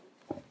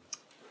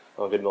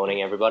Well, good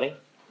morning, everybody.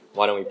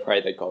 Why don't we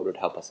pray that God would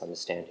help us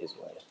understand His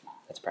Word?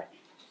 Let's pray.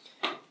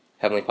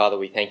 Heavenly Father,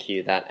 we thank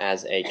you that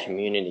as a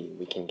community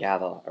we can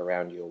gather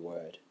around your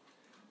Word.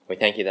 We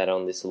thank you that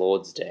on this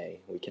Lord's Day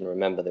we can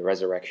remember the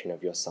resurrection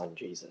of your Son,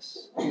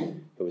 Jesus,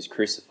 who was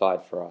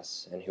crucified for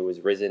us and who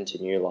was risen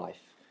to new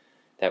life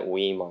that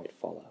we might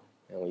follow.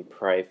 And we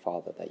pray,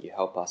 Father, that you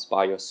help us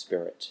by your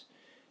Spirit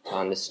to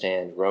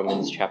understand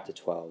Romans chapter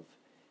 12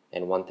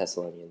 and 1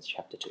 Thessalonians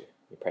chapter 2.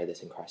 We pray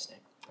this in Christ's name.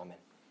 Amen.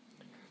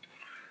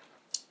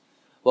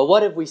 Well,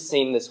 what have we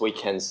seen this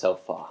weekend so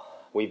far?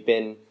 We've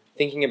been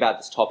thinking about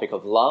this topic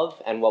of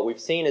love, and what we've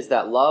seen is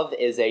that love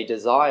is a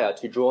desire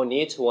to draw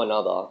near to one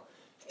another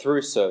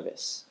through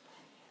service.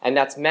 And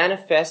that's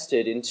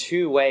manifested in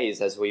two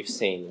ways, as we've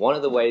seen. One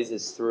of the ways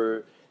is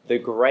through the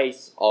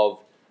grace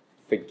of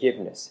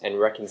forgiveness and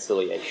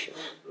reconciliation.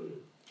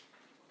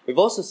 We've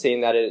also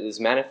seen that it is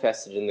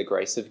manifested in the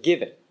grace of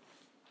giving.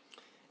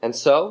 And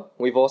so,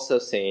 we've also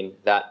seen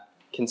that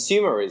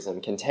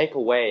consumerism can take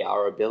away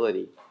our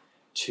ability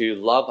to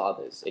love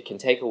others. It can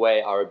take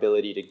away our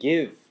ability to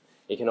give.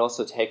 It can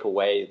also take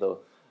away the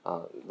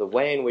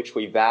way in which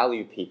we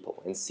value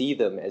people and see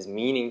them as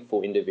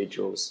meaningful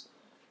individuals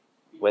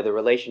where the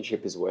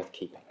relationship is worth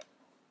keeping.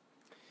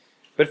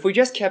 But if we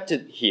just kept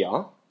it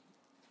here,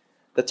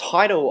 the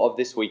title of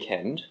this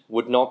weekend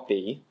would not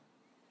be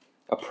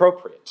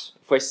appropriate.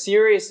 If we're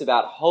serious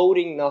about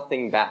holding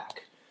nothing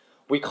back,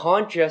 we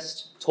can't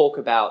just talk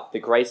about the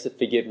grace of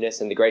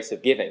forgiveness and the grace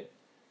of giving,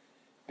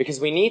 because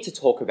we need to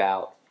talk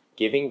about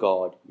giving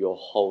God your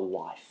whole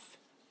life.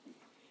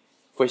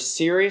 If we're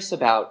serious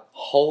about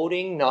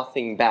holding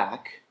nothing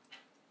back,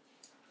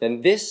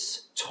 then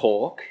this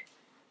talk,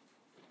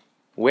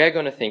 we're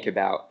going to think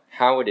about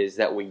how it is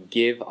that we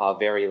give our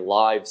very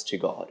lives to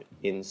God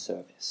in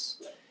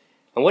service.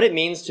 And what it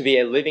means to be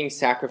a living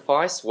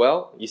sacrifice,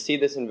 well, you see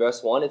this in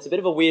verse 1. It's a bit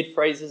of a weird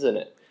phrase, isn't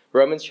it?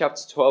 Romans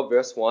chapter 12,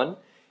 verse 1.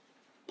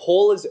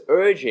 Paul is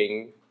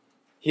urging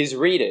his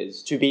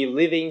readers to be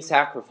living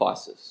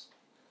sacrifices.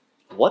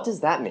 What does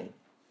that mean?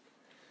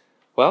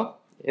 Well,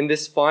 in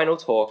this final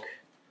talk,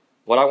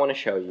 what I want to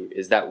show you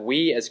is that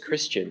we as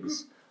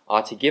Christians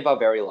are to give our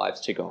very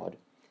lives to God,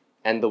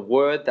 and the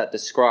word that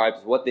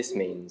describes what this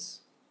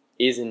means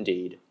is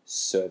indeed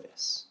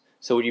service.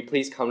 So would you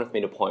please come with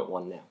me to point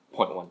 1 now?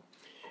 Point 1.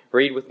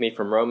 Read with me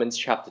from Romans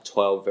chapter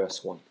 12,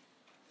 verse 1.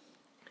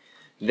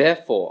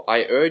 Therefore,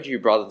 I urge you,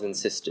 brothers and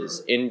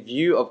sisters, in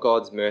view of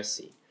God's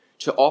mercy,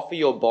 to offer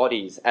your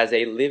bodies as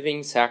a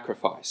living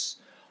sacrifice,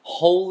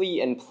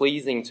 holy and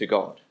pleasing to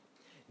God.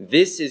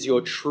 This is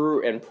your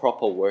true and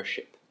proper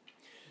worship.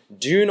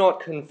 Do not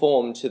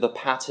conform to the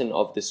pattern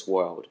of this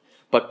world,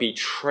 but be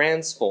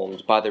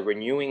transformed by the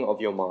renewing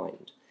of your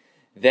mind.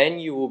 Then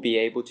you will be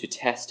able to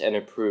test and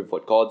approve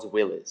what God's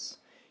will is,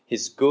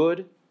 His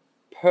good,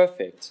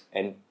 perfect,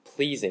 and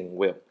pleasing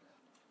will.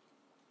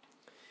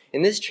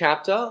 In this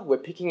chapter, we're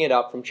picking it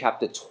up from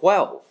chapter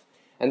 12,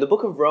 and the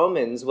book of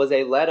Romans was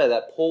a letter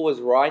that Paul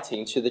was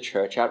writing to the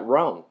church at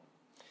Rome.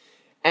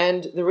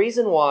 And the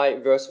reason why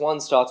verse 1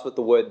 starts with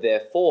the word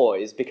therefore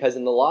is because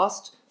in the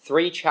last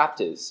 3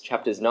 chapters,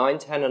 chapters 9,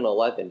 10, and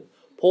 11,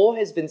 Paul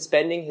has been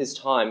spending his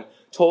time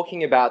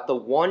talking about the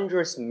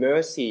wondrous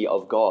mercy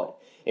of God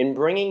in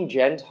bringing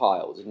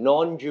Gentiles,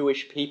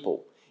 non-Jewish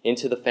people,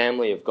 into the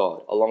family of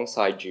God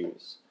alongside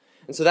Jews.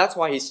 And so that's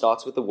why he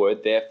starts with the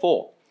word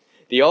therefore.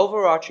 The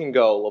overarching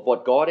goal of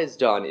what God has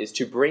done is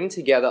to bring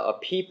together a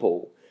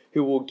people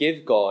who will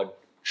give God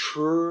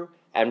true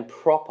and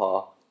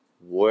proper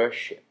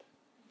worship.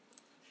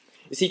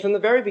 You see, from the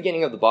very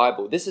beginning of the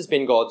Bible, this has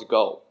been God's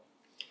goal.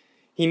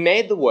 He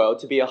made the world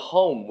to be a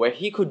home where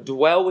He could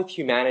dwell with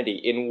humanity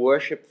in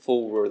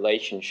worshipful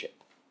relationship.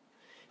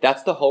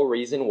 That's the whole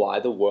reason why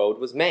the world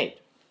was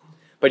made.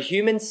 But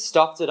humans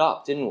stuffed it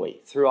up, didn't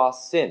we? Through our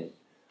sin,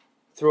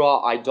 through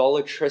our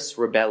idolatrous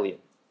rebellion.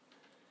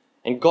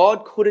 And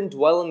God couldn't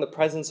dwell in the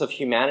presence of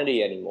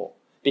humanity anymore,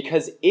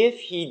 because if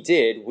He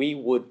did, we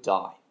would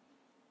die.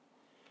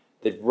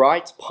 The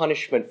right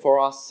punishment for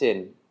our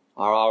sin,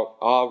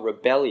 our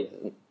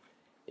rebellion,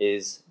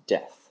 is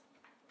death.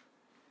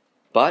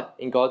 But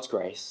in God's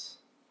grace,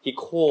 He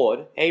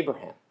called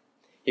Abraham.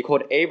 He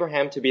called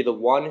Abraham to be the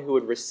one who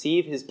would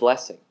receive his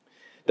blessing,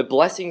 the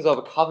blessings of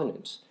a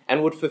covenant,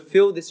 and would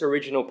fulfill this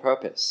original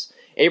purpose.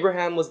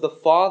 Abraham was the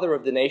father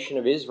of the nation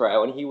of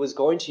Israel, and He was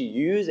going to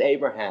use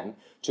Abraham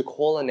to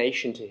call a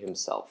nation to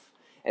Himself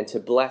and to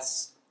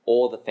bless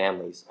all the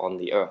families on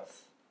the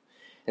earth.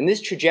 And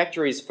this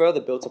trajectory is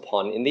further built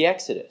upon in the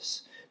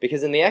Exodus,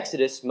 because in the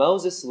Exodus,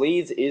 Moses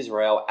leads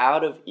Israel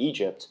out of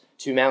Egypt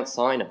to Mount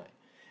Sinai,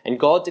 and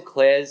God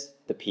declares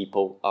the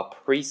people a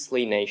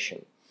priestly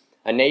nation,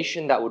 a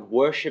nation that would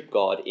worship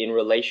God in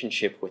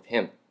relationship with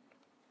Him.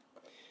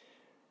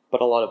 But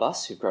a lot of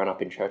us who've grown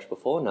up in church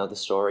before know the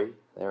story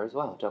there as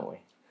well, don't we?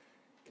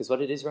 Because what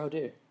did Israel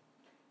do?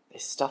 They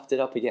stuffed it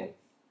up again.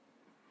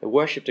 They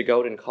worshipped a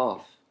golden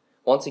calf,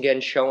 once again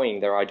showing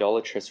their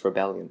idolatrous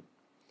rebellion.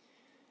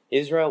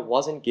 Israel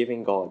wasn't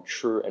giving God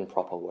true and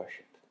proper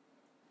worship.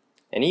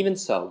 And even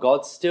so,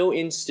 God still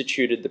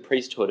instituted the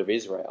priesthood of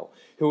Israel,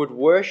 who would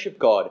worship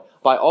God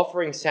by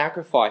offering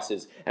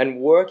sacrifices and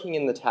working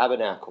in the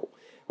tabernacle,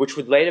 which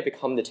would later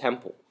become the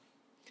temple.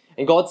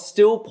 And God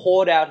still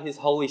poured out his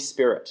Holy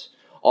Spirit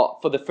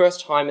for the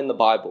first time in the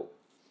Bible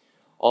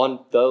on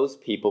those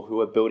people who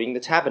were building the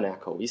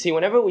tabernacle. You see,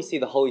 whenever we see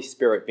the Holy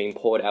Spirit being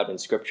poured out in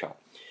Scripture,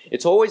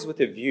 it's always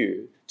with a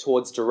view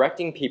towards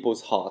directing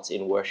people's hearts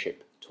in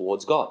worship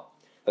towards God.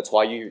 That's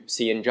why you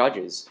see in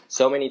Judges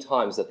so many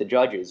times that the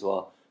judges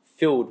were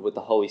filled with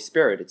the Holy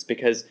Spirit. It's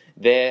because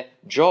their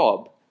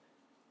job,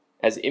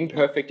 as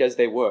imperfect as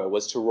they were,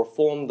 was to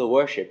reform the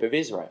worship of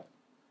Israel.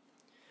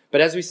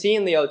 But as we see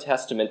in the Old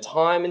Testament,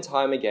 time and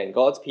time again,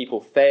 God's people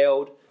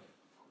failed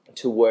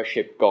to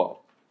worship God.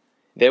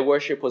 Their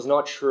worship was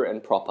not true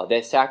and proper.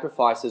 Their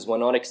sacrifices were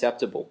not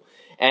acceptable.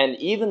 And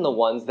even the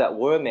ones that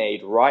were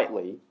made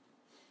rightly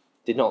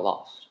did not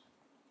last.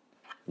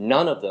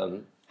 None of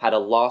them had a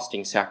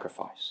lasting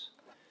sacrifice.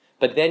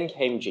 But then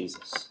came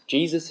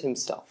Jesus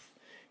himself,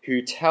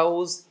 who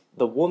tells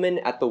the woman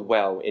at the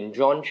well in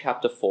John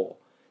chapter 4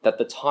 that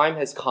the time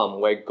has come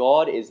where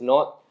God is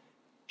not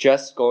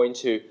just going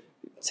to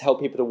tell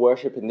people to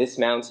worship in this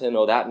mountain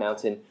or that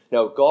mountain.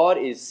 No, God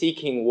is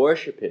seeking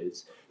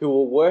worshipers who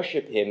will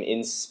worship him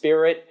in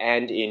spirit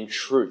and in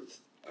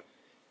truth.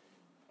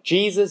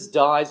 Jesus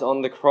dies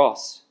on the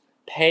cross,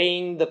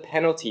 paying the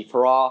penalty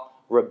for our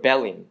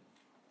rebellion.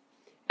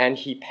 And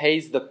he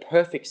pays the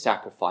perfect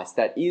sacrifice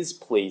that is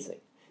pleasing,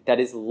 that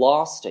is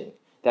lasting,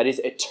 that is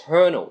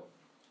eternal.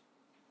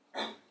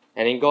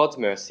 And in God's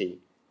mercy,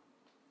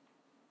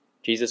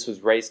 Jesus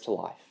was raised to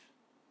life,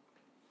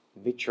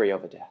 victory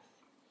over death.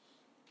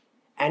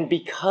 And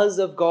because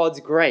of God's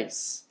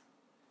grace,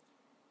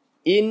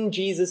 in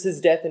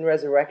Jesus' death and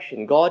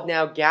resurrection, God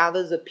now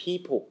gathers a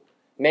people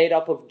made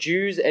up of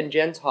Jews and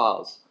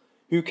Gentiles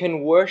who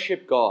can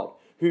worship God,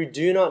 who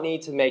do not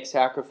need to make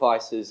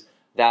sacrifices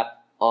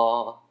that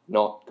are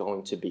not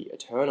going to be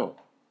eternal.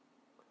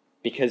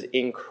 Because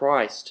in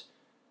Christ,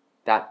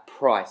 that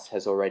price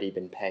has already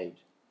been paid.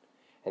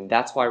 And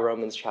that's why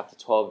Romans chapter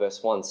 12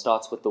 verse 1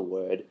 starts with the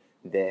word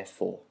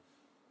therefore.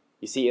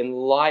 You see, in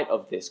light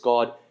of this,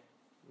 God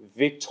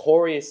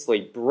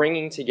victoriously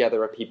bringing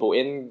together a people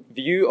in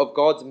view of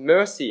God's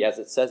mercy, as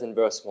it says in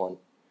verse 1.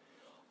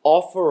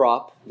 Offer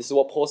up, this is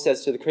what Paul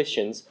says to the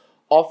Christians,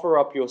 offer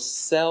up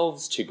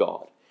yourselves to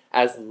God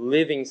as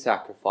living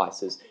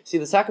sacrifices. See,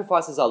 the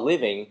sacrifices are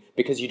living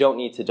because you don't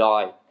need to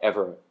die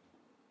ever.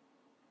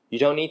 You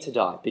don't need to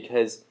die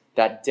because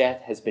that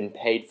death has been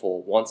paid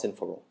for once and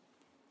for all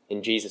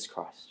in Jesus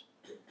Christ.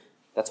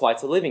 That's why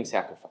it's a living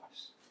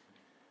sacrifice.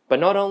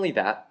 But not only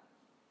that,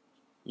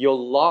 your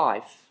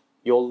life,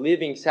 your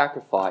living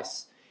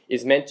sacrifice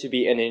is meant to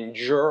be an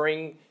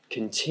enduring,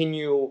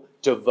 continual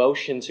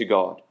devotion to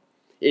God.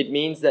 It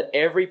means that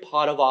every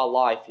part of our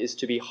life is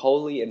to be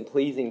holy and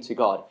pleasing to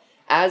God.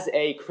 As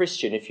a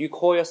Christian, if you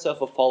call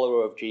yourself a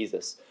follower of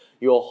Jesus,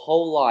 your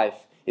whole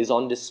life is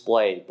on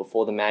display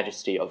before the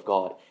majesty of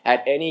God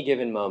at any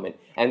given moment.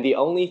 And the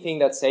only thing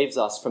that saves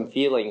us from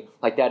feeling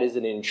like that is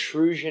an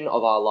intrusion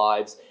of our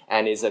lives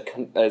and is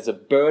a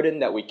burden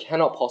that we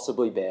cannot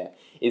possibly bear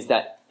is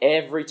that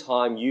every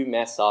time you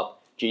mess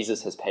up,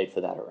 Jesus has paid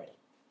for that already.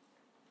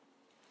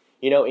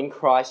 You know, in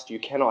Christ, you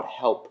cannot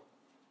help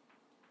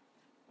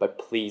but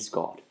please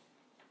God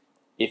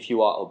if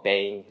you are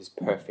obeying his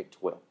perfect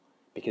will,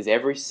 because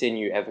every sin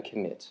you ever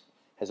commit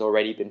has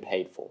already been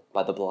paid for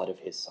by the blood of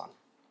his Son.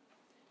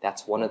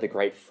 That's one of the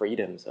great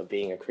freedoms of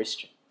being a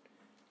Christian.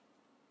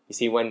 You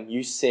see, when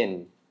you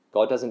sin,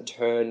 God doesn't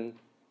turn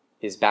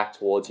his back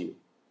towards you,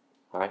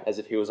 right, as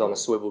if he was on a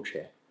swivel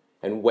chair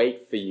and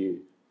wait for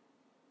you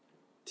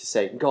to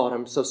say, God,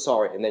 I'm so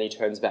sorry, and then he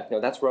turns back.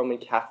 No, that's Roman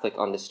Catholic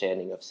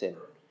understanding of sin.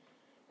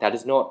 That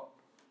is not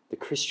the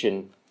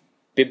Christian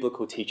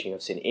biblical teaching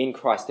of sin. In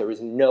Christ, there is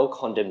no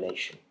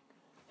condemnation,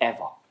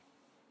 ever.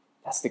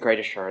 That's the great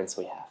assurance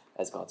we have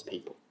as God's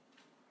people.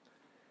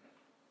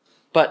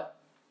 But,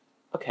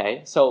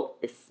 okay, so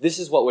if this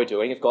is what we're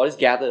doing, if God has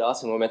gathered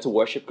us and we're meant to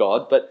worship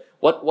God, but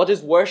what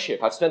is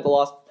worship? I've spent the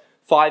last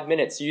 5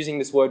 minutes using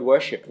this word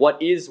worship.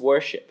 What is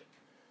worship?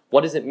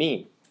 What does it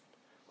mean?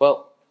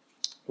 Well,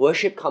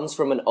 worship comes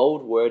from an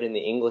old word in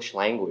the English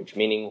language,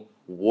 meaning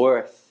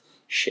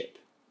worthship.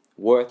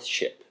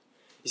 Worthship.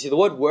 You see, the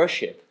word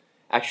worship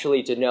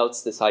actually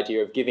denotes this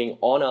idea of giving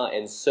honor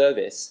and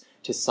service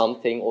to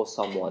something or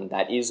someone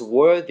that is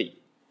worthy.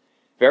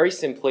 Very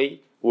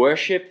simply,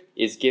 worship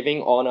is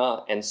giving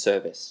honor and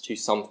service to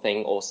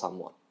something or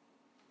someone.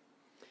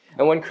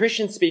 And when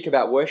Christians speak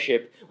about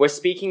worship, we're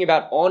speaking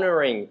about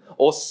honoring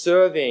or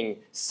serving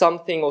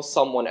something or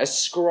someone,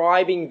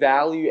 ascribing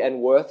value and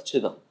worth to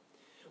them.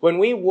 When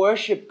we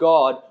worship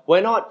God,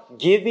 we're not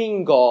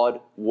giving God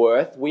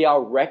worth, we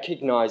are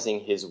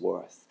recognizing his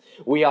worth.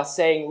 We are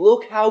saying,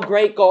 look how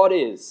great God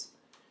is.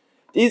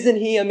 Isn't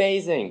he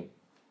amazing?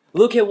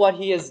 Look at what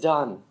he has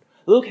done.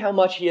 Look how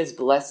much he has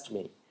blessed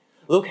me.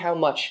 Look how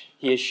much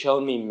he has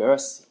shown me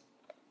mercy.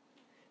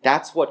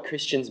 That's what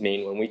Christians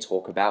mean when we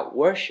talk about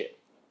worship.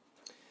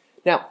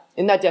 Now,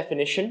 in that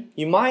definition,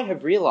 you might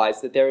have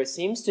realized that there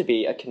seems to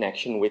be a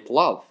connection with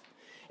love.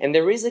 And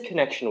there is a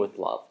connection with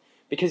love.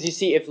 Because you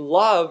see, if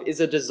love is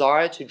a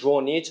desire to draw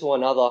near to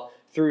another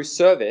through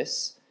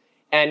service,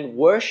 and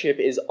worship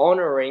is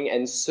honoring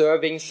and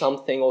serving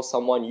something or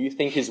someone you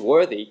think is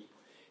worthy,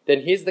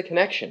 then here's the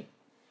connection.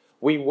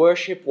 We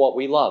worship what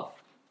we love.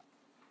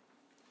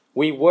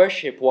 We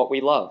worship what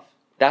we love.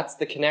 That's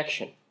the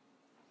connection.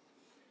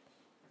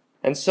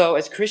 And so,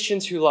 as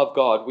Christians who love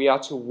God, we are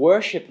to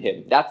worship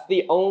Him. That's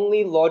the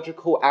only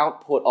logical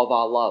output of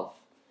our love,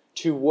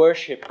 to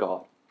worship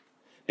God.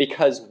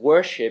 Because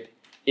worship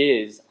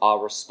is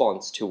our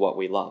response to what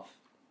we love.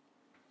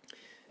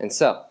 And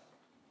so,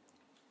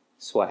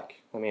 Swag,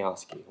 let me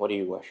ask you, what are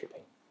you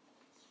worshipping?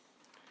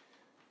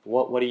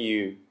 What are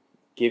you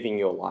giving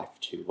your life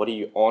to? What are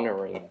you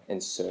honoring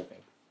and serving?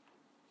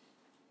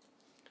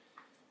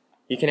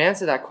 You can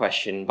answer that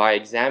question by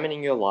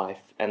examining your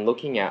life and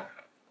looking at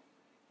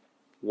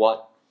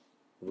what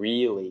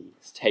really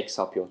takes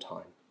up your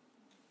time.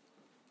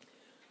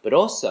 But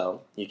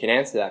also, you can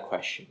answer that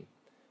question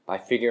by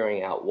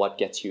figuring out what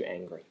gets you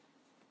angry.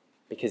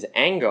 Because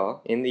anger,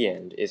 in the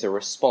end, is a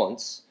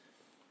response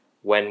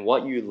when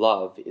what you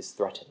love is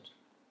threatened.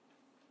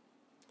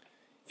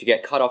 If you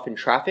get cut off in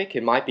traffic,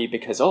 it might be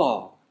because,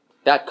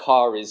 that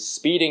car is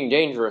speeding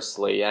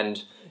dangerously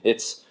and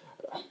it's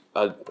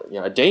a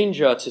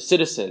danger to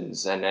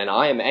citizens, and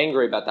I am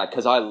angry about that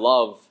because I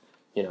love,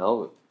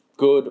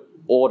 good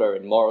order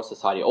and moral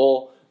society.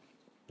 Or,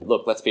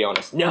 look, let's be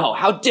honest, no,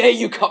 how dare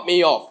you cut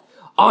me off?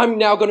 I'm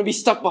now going to be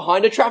stuck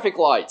behind a traffic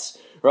light,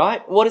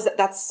 right? What is that?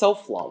 That's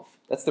self-love.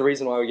 That's the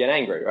reason why we get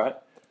angry, right?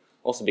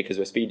 Also because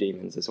we're speed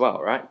demons as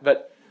well, right?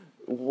 But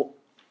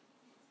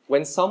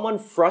when someone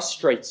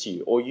frustrates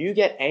you or you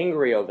get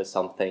angry over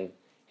something,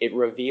 it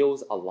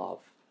reveals a love.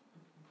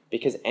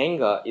 Because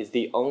anger is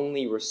the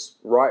only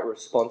right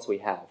response we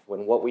have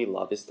when what we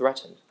love is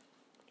threatened.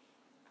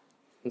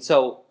 And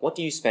so, what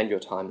do you spend your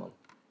time on?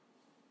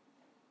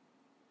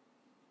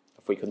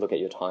 If we could look at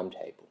your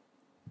timetable.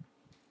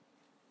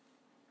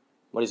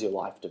 What is your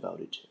life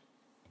devoted to?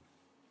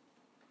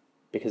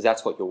 Because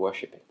that's what you're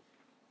worshipping.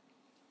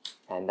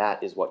 And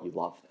that is what you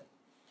love then.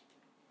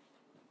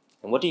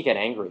 And what do you get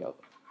angry over?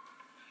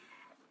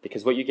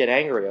 Because what you get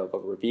angry over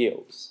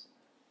reveals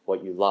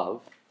what you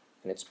love,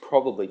 and it's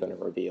probably going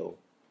to reveal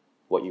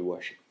what you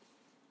worship.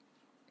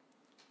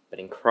 But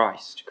in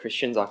Christ,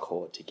 Christians are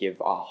called to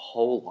give our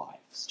whole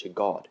lives to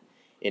God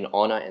in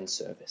honor and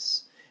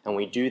service. And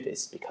we do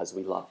this because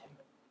we love Him.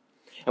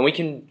 And we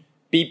can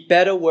be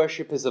better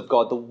worshippers of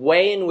God. The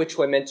way in which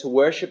we're meant to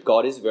worship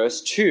God is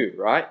verse 2,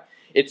 right?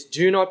 It's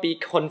do not be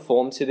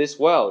conformed to this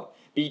world.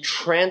 Be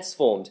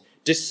transformed.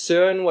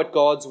 Discern what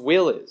God's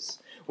will is.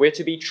 We're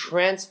to be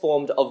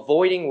transformed,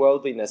 avoiding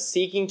worldliness,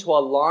 seeking to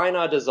align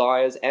our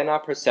desires and our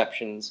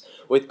perceptions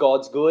with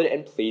God's good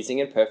and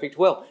pleasing and perfect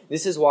will.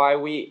 This is why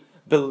we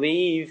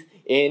believe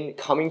in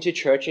coming to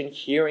church and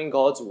hearing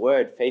God's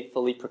word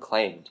faithfully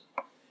proclaimed.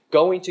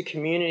 Going to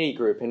community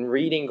group and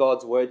reading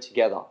God's word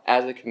together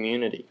as a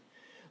community.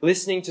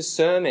 Listening to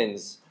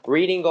sermons,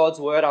 reading God's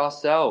word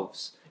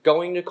ourselves,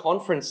 going to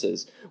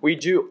conferences. We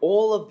do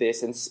all of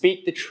this and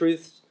speak the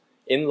truth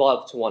in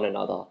love to one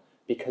another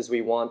because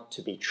we want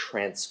to be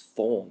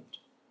transformed,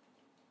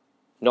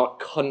 not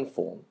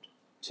conformed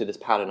to this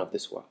pattern of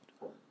this world.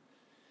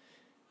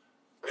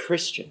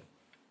 Christian,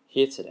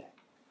 here today,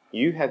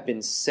 you have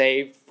been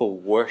saved for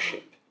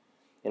worship.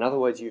 In other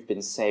words, you've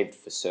been saved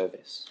for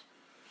service.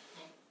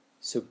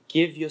 So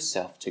give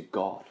yourself to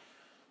God.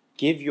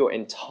 Give your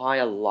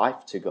entire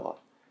life to God.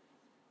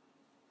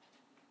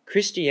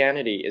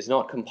 Christianity is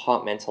not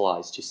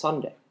compartmentalized to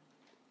Sunday.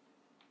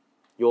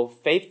 Your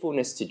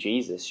faithfulness to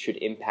Jesus should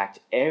impact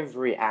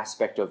every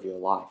aspect of your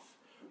life,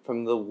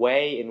 from the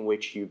way in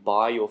which you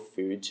buy your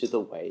food to the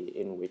way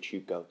in which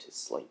you go to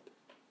sleep.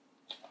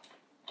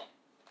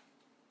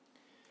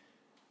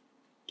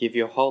 Give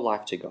your whole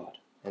life to God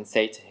and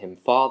say to Him,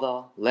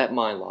 Father, let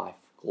my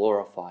life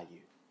glorify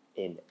you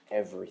in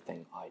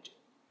everything I do.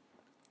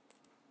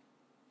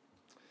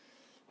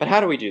 But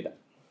how do we do that?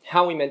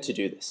 How are we meant to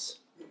do this?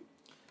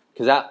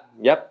 Because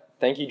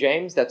thank you,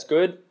 James, that's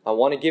good. I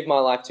want to give my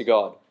life to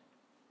God.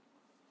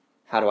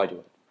 How do I do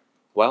it?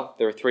 Well,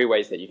 there are 3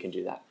 ways that you can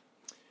do that.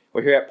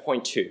 We're here at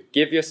point 2.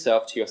 Give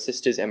yourself to your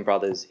sisters and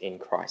brothers in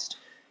Christ.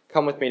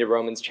 Come with me to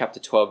Romans chapter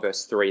 12,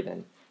 verse 3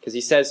 then. Because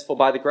he says, For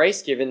by the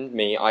grace given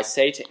me, I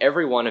say to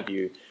every one of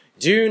you,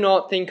 do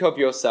not think of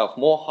yourself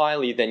more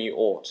highly than you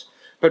ought,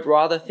 but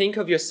rather think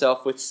of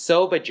yourself with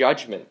sober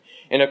judgment,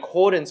 in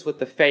accordance with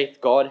the faith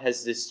God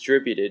has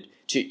distributed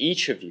to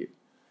each of you.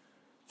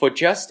 For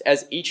just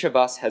as each of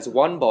us has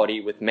one body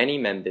with many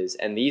members,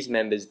 and these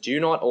members do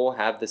not all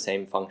have the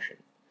same function,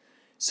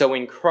 so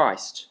in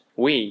Christ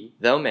we,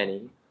 though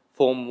many,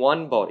 form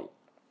one body,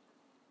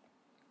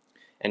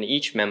 and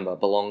each member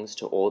belongs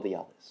to all the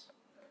others.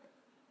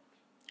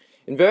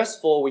 In verse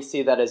 4, we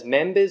see that as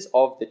members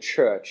of the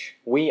church,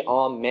 we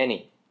are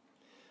many.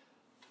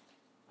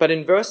 But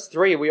in verse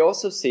 3, we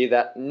also see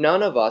that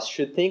none of us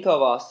should think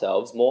of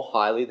ourselves more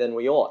highly than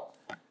we ought.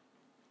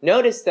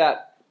 Notice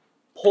that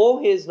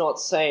Paul here is not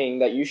saying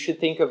that you should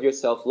think of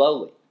yourself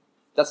lowly.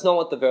 That's not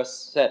what the verse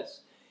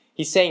says.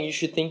 He's saying you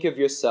should think of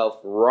yourself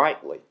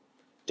rightly.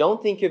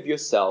 Don't think of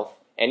yourself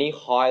any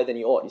higher than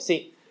you ought. You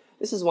see,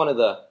 this is one of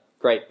the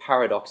great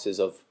paradoxes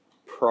of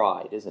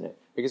pride, isn't it?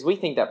 Because we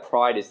think that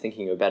pride is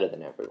thinking you're better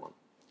than everyone.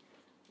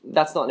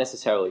 That's not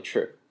necessarily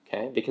true,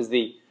 okay? Because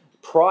the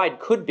pride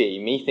could be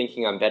me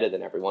thinking I'm better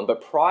than everyone,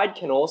 but pride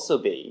can also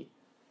be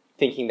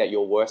thinking that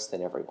you're worse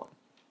than everyone.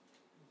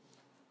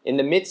 In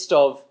the midst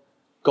of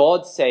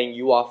God saying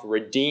you are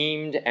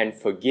redeemed and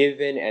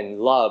forgiven and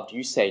loved,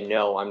 you say,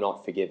 no, I'm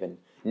not forgiven.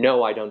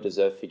 No, I don't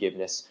deserve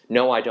forgiveness.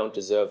 No, I don't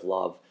deserve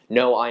love.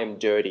 No, I am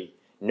dirty.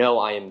 No,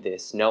 I am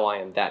this. No, I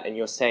am that. And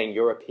you're saying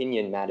your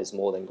opinion matters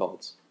more than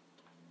God's.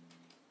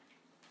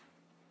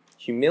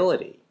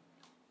 Humility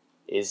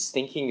is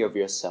thinking of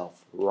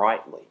yourself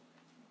rightly.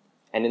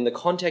 And in the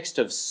context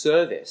of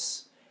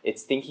service,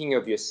 it's thinking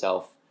of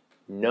yourself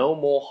no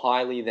more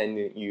highly than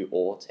you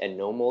ought and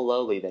no more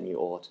lowly than you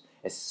ought,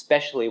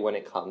 especially when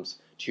it comes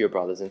to your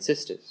brothers and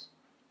sisters.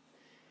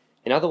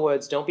 In other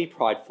words, don't be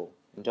prideful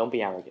and don't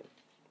be arrogant.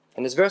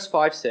 And as verse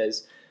 5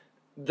 says,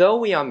 though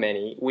we are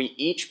many, we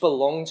each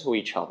belong to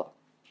each other.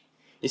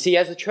 You see,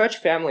 as a church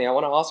family, I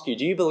want to ask you,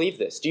 do you believe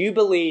this? Do you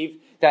believe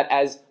that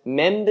as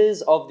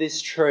members of this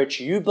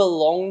church, you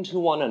belong to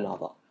one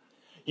another?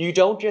 You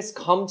don't just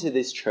come to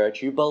this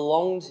church, you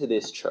belong to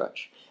this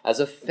church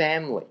as a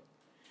family.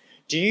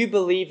 Do you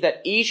believe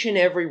that each and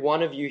every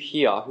one of you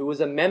here who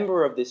is a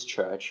member of this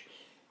church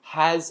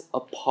has a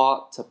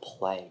part to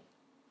play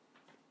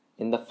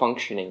in the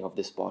functioning of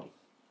this body?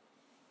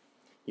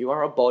 You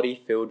are a body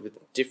filled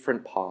with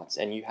different parts,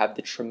 and you have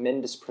the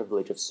tremendous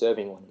privilege of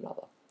serving one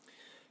another.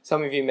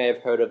 Some of you may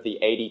have heard of the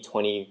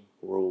 80-20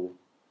 rule,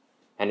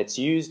 and it's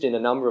used in a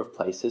number of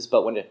places,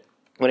 but when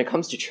it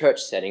comes to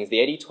church settings, the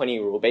 80-20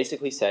 rule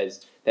basically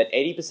says that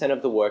 80%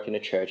 of the work in a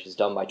church is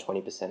done by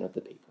 20% of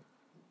the people.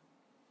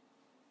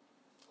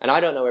 And I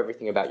don't know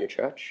everything about your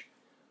church,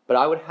 but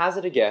I would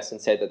hazard a guess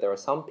and say that there are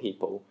some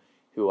people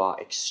who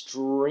are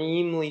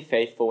extremely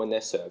faithful in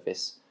their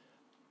service,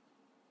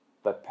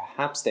 but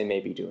perhaps they may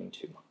be doing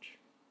too much.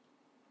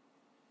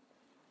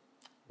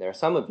 There are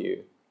some of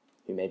you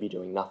who may be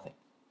doing nothing.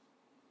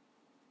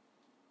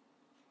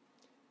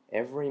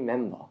 Every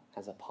member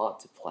has a part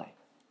to play.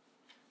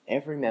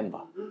 Every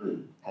member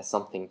has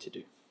something to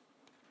do.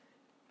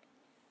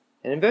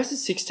 And in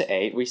verses 6 to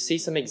 8, we see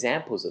some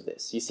examples of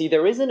this. You see,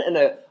 there isn't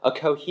a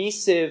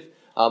cohesive,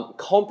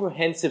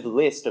 comprehensive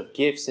list of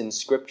gifts in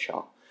Scripture.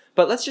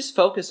 But let's just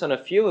focus on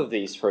a few of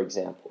these, for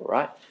example,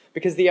 right?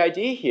 Because the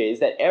idea here is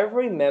that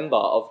every member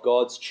of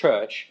God's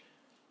church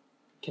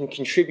can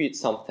contribute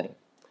something.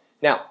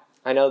 Now,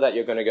 I know that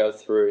you're going to go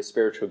through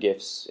spiritual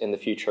gifts in the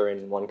future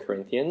in 1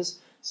 Corinthians,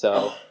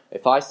 so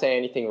if I say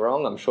anything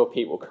wrong, I'm sure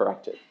Pete will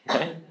correct it.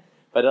 Okay?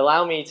 But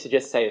allow me to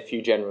just say a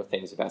few general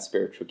things about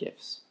spiritual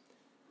gifts.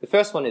 The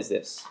first one is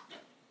this.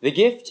 The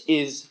gift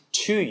is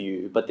to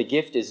you, but the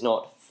gift is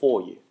not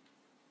for you.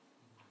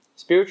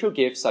 Spiritual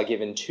gifts are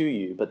given to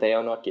you, but they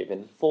are not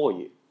given for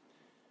you.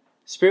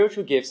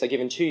 Spiritual gifts are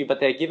given to you, but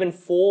they're given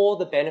for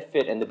the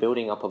benefit and the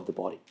building up of the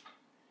body.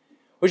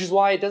 Which is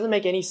why it doesn't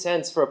make any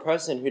sense for a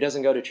person who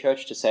doesn't go to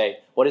church to say,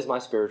 what is my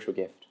spiritual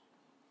gift?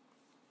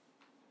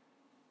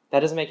 That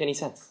doesn't make any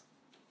sense.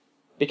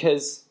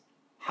 Because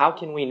how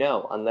can we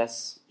know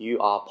unless you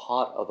are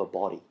part of a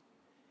body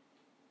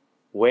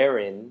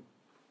wherein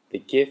the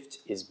gift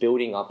is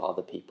building up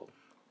other people?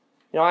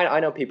 You know, I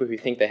know people who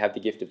think they have the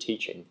gift of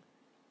teaching,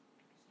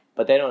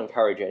 but they don't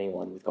encourage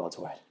anyone with God's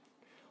word.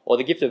 Or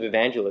the gift of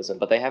evangelism,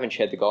 but they haven't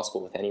shared the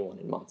gospel with anyone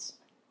in months.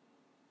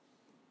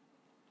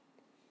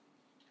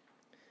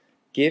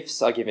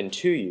 Gifts are given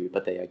to you,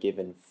 but they are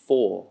given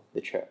for the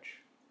church.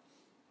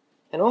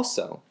 And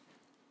also,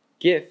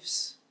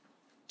 gifts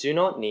do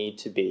not need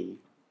to be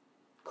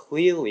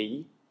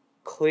clearly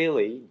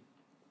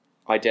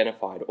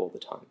identified all the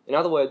time. In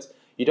other words,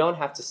 you don't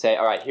have to say,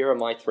 all right, here are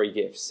my 3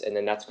 gifts, and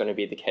then that's going to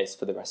be the case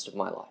for the rest of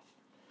my life.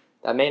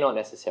 That may not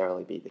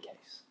necessarily be the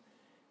case,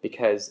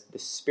 because the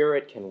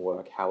Spirit can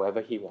work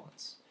however He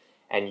wants,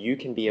 and you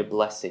can be a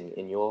blessing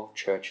in your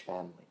church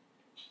family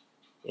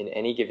in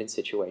any given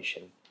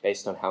situation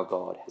based on how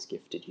God has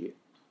gifted you.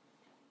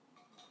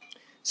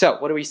 So,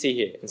 what do we see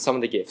here in some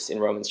of the gifts in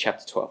Romans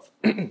chapter 12?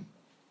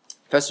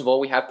 First of all,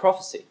 we have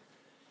prophecy.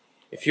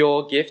 If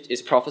your gift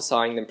is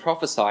prophesying, then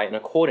prophesy in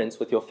accordance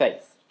with your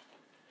faith.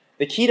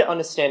 The key to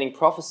understanding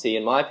prophecy,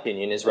 in my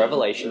opinion, is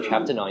Revelation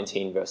chapter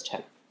 19, verse 10.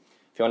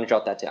 If you want to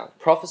jot that down.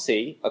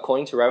 Prophecy,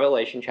 according to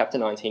Revelation chapter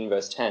 19,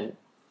 verse 10,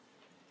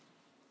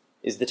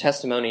 is the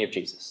testimony of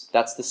Jesus.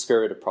 That's the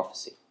spirit of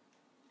prophecy.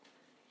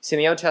 See, in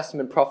the Old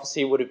Testament,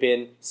 prophecy would have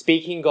been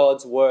speaking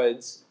God's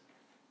words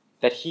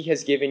that He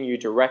has given you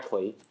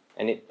directly,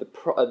 and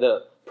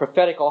the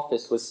prophetic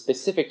office was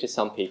specific to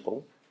some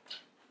people.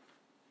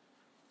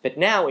 But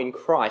now in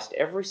Christ,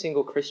 every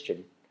single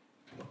Christian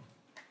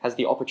has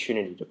the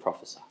opportunity to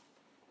prophesy.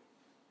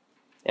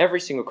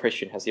 Every single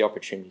Christian has the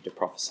opportunity to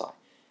prophesy.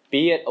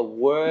 Be it a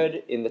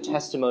word in the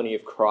testimony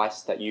of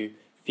Christ that you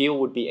feel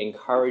would be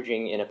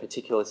encouraging in a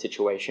particular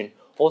situation,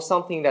 or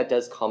something that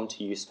does come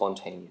to you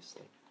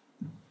spontaneously.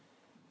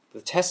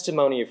 The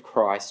testimony of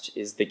Christ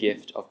is the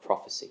gift of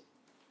prophecy.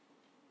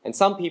 And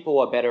some people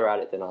are better at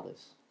it than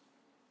others.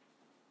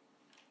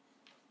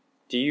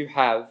 Do you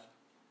have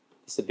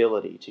this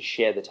ability to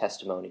share the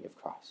testimony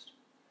of Christ?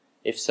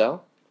 If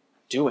so,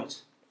 do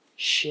it.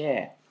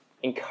 Share.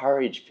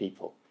 Encourage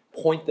people.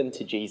 Point them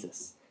to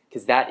Jesus,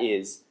 because that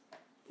is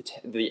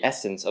the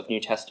essence of New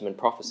Testament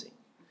prophecy.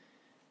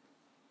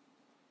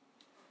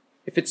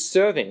 If it's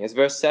serving, as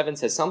verse 7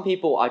 says, some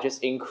people are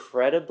just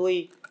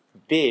incredibly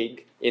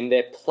big in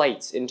their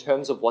plates in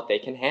terms of what they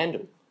can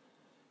handle.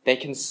 They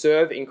can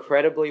serve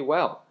incredibly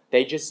well.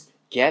 They just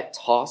get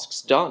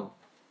tasks done.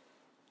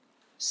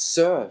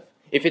 Serve.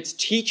 If it's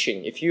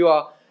teaching, if you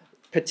are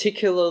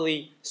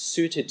particularly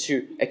suited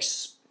to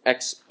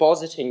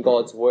expositing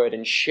God's word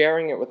and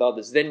sharing it with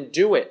others, then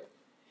do it.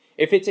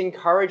 If it's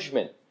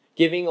encouragement,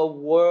 giving a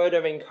word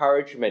of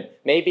encouragement,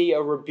 maybe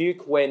a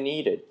rebuke where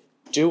needed,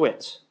 do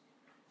it.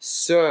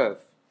 Serve.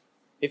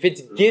 If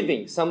it's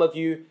giving, some of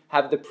you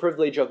have the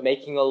privilege of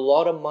making a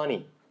lot of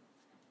money.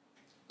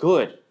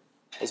 Good.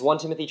 As 1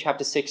 Timothy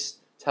chapter 6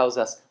 tells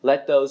us,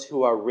 let those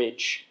who are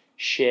rich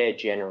share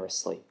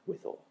generously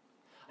with all.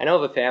 I know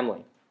of a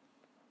family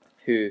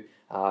who,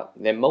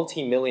 they're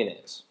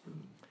multi-millionaires.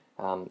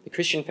 The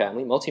Christian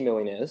family,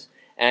 multi-millionaires,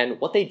 and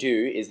what they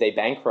do is they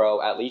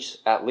bankroll at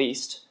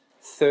least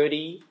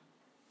 30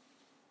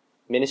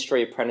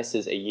 ministry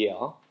apprentices a year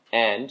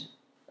and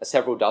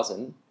several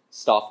dozen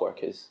staff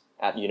workers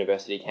at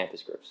university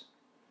campus groups.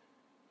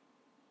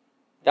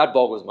 That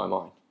boggles my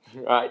mind,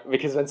 right?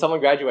 Because when someone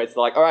graduates,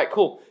 they're like, all right,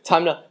 cool,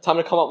 time to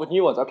come up with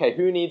new ones. Okay,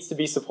 who needs to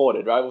be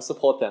supported, right? We'll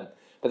support them.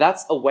 But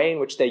that's a way in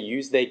which they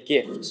use their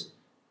gift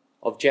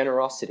of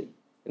generosity,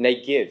 and they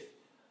give.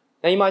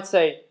 Now you might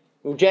say,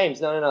 well,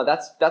 James, no,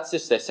 that's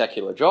just their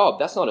secular job.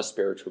 That's not a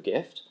spiritual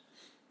gift.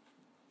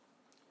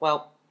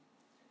 Well,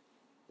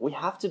 we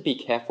have to be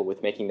careful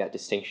with making that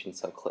distinction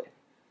so clear.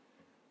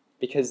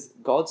 Because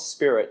God's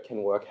Spirit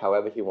can work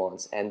however He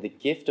wants, and the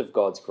gift of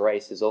God's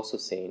grace is also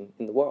seen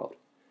in the world.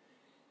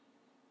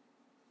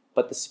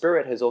 But the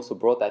Spirit has also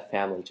brought that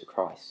family to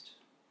Christ,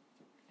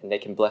 and they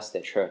can bless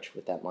their church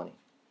with that money.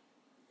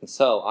 And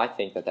so I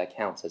think that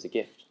counts as a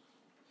gift.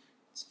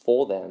 It's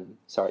for them,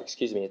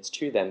 it's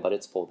to them, but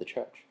it's for the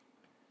church.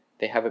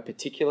 They have a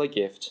particular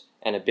gift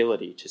and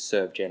ability to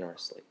serve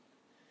generously.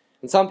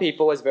 And some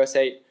people, as verse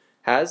 8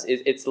 has,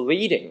 it's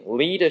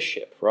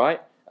leadership,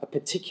 right? A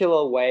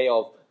particular way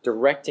of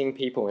directing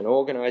people and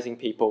organizing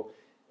people.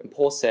 And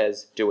Paul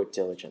says, do it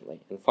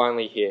diligently. And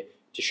finally here,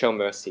 to show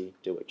mercy,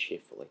 do it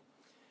cheerfully.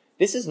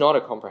 This is not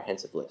a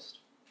comprehensive list.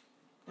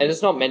 And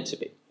it's not meant to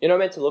be. You're not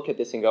meant to look at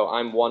this and go,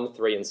 I'm 1,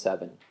 3, and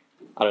 7.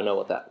 I don't know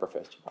what that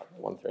refers to, right?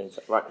 1, 3, and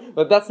 7, right?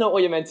 But that's not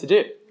what you're meant to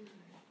do.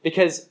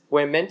 Because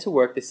we're meant to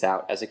work this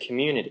out as a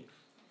community.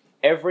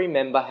 Every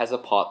member has a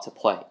part to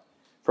play.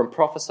 From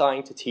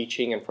prophesying to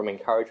teaching and from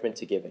encouragement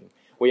to giving.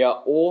 We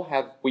all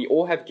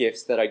have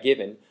gifts that are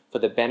given for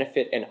the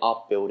benefit and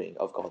upbuilding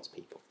of God's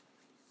people.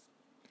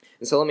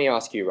 And so let me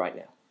ask you right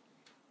now.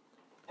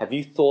 Have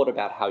you thought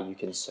about how you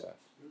can serve?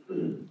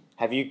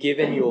 Have you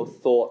given your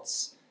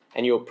thoughts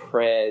and your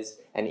prayers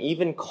and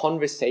even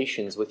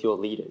conversations with your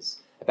leaders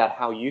about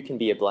how you can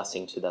be a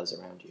blessing to those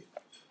around you?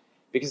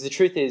 Because the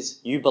truth is,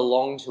 you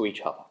belong to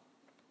each other.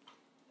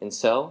 And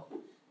so,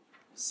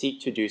 seek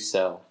to do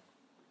so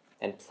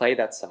and play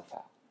that self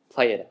out.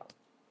 Play it out.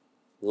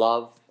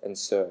 Love and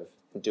serve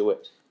and do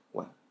it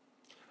well.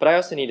 But I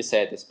also need to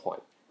say at this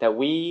point that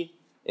we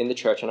in the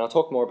church, and I'll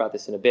talk more about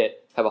this in a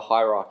bit, have a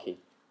hierarchy.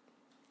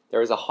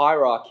 There is a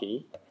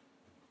hierarchy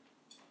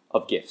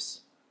of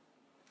gifts.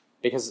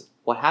 Because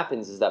what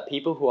happens is that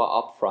people who are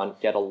up front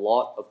get a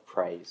lot of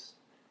praise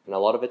and a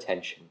lot of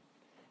attention.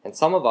 And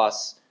some of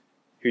us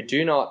who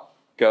do not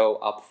go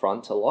up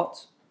front a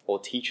lot or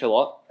teach a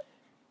lot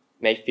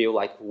may feel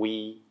like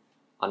we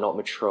are not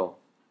mature,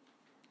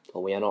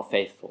 or we are not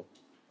faithful,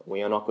 or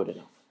we are not good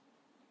enough.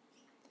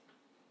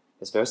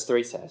 As verse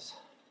 3 says,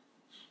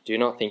 do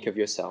not think of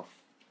yourself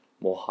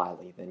more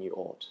highly than you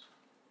ought.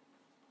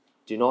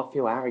 Do not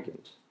feel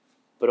arrogant,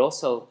 but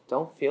also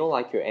don't feel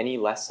like you're any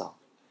lesser,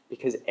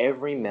 because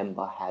every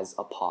member has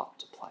a part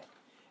to play,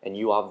 and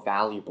you are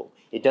valuable.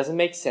 It doesn't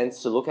make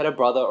sense to look at a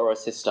brother or a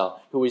sister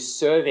who is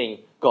serving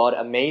God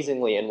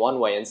amazingly in one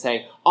way and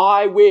saying,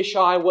 I wish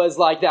I was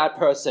like that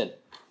person.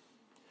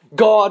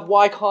 God,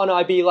 why can't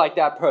I be like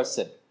that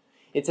person?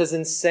 It's as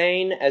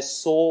insane as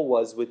Saul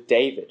was with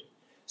David.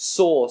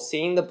 Saul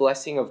seeing the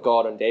blessing of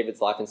God on David's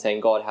life and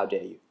saying, God, how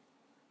dare you?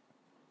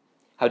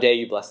 How dare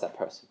you bless that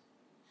person?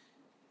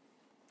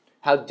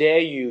 How dare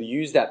you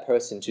use that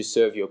person to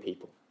serve your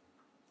people?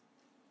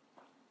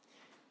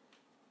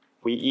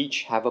 We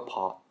each have a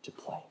part to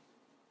play,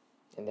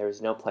 and there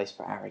is no place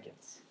for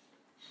arrogance.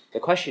 The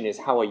question is,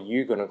 how are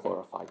you going to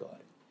glorify God?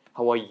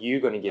 How are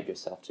you going to give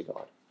yourself to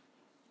God?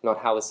 Not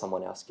how is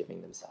someone else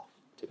giving themselves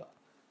to God.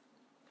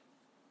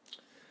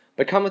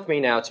 But come with me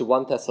now to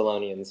 1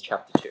 Thessalonians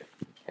chapter 2.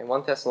 In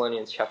 1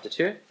 Thessalonians chapter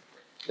 2,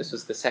 This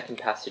was the second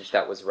passage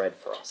that was read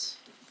for us.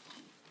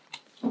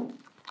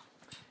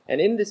 And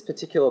in this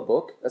particular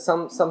book,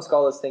 some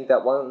scholars think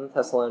that 1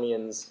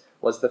 Thessalonians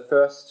was the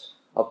first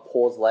of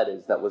Paul's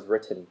letters that was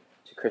written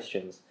to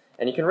Christians.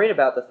 And you can read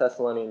about the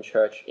Thessalonian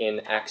church in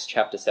Acts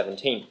chapter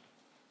 17.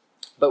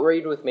 But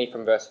read with me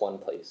from verse 1,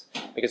 please.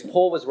 Because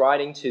Paul was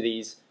writing to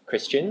these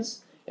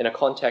Christians in a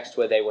context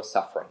where they were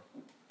suffering.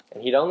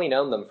 And he'd only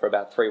known them for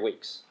about 3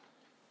 weeks.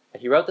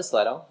 But he wrote this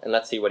letter, and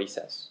let's see what he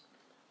says.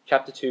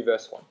 Chapter 2,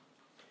 verse 1.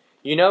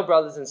 You know,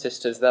 brothers and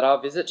sisters, that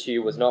our visit to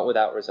you was not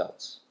without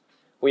results.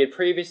 We had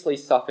previously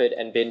suffered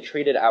and been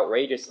treated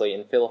outrageously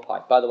in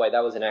Philippi. By the way,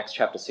 that was in Acts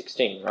chapter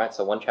 16, right?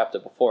 So 1 chapter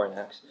before in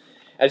Acts.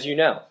 As you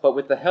know, but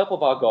with the help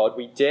of our God,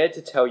 we dared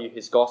to tell you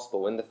his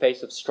gospel in the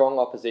face of strong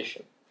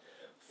opposition.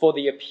 For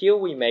the appeal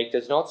we make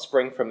does not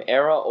spring from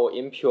error or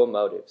impure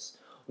motives,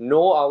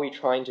 nor are we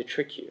trying to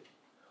trick you.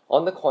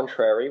 On the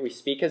contrary, we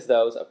speak as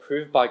those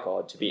approved by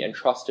God to be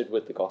entrusted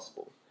with the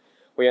gospel.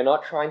 We are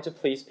not trying to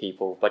please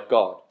people, but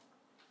God,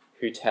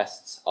 who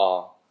tests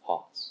our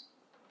hearts.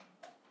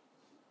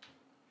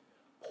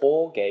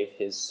 Paul gave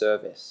his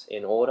service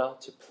in order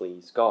to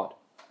please God.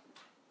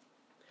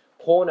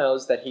 Paul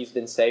knows that he's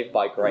been saved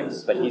by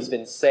grace, but he's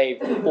been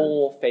saved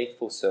for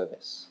faithful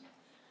service.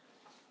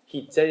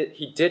 He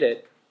did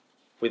it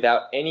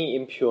without any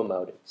impure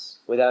motives,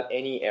 without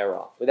any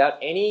error, without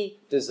any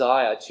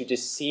desire to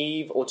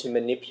deceive or to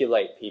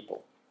manipulate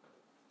people.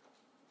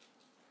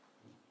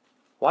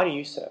 Why do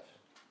you serve?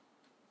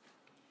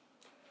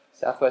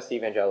 Southwest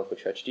Evangelical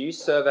Church, do you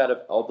serve out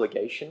of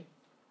obligation?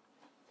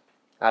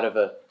 Out of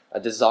a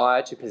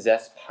desire to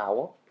possess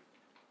power?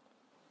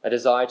 A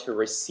desire to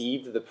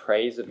receive the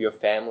praise of your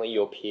family,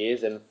 your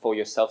peers, and for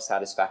your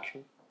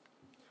self-satisfaction?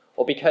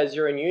 Or because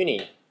you're in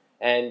uni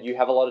and you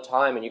have a lot of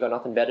time and you've got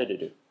nothing better to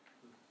do?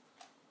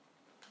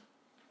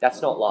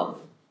 That's not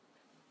love.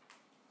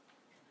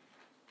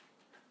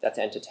 That's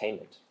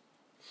entertainment.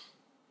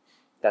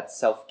 That's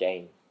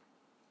self-gain.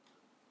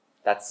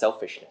 That's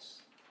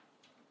selfishness.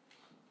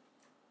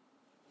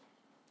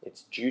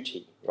 It's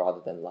duty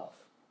rather than love.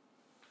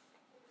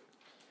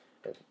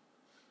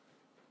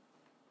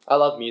 I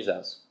love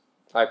musos.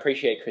 I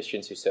appreciate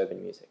Christians who serve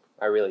in music.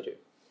 I really do.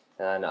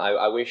 And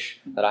I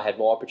wish that I had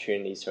more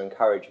opportunities to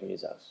encourage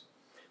musos.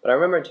 But I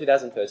remember in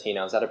 2013,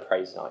 I was at a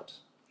praise night,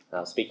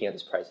 speaking at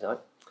this praise night,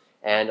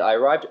 and I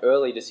arrived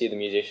early to see the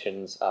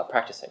musicians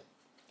practicing.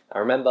 I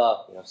remember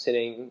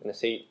sitting in a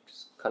seat,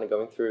 just kind of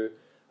going through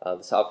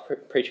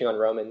preaching on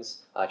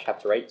Romans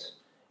chapter 8,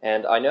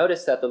 and I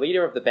noticed that the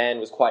leader of the band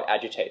was quite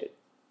agitated.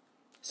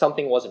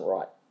 Something wasn't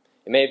right.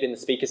 It may have been the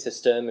speaker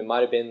system, it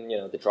might have been,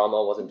 the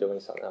drummer wasn't doing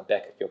something. Oh,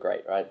 Beck, you're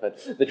great, right?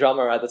 But the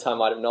drummer at the time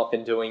might have not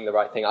been doing the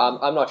right thing.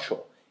 I'm not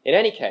sure. In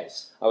any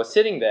case, I was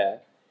sitting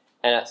there,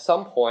 and at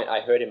some point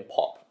I heard him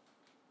pop.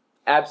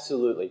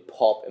 Absolutely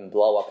pop and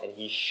blow up, and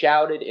he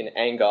shouted in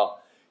anger,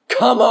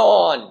 "Come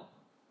on!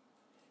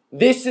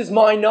 This is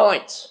my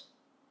night!"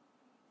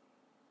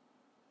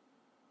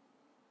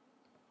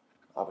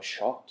 I was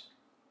shocked.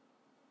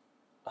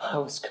 I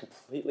was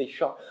completely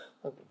shocked.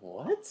 Like,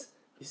 what?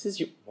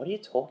 What are you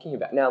talking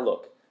about? Now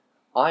look,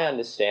 I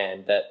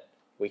understand that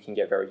we can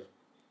get very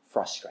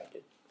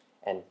frustrated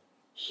and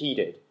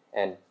heated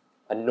and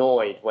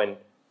annoyed when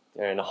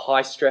you're in a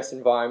high-stress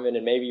environment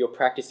and maybe you're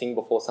practicing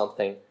before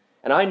something.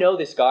 And I know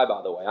this guy,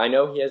 by the way. I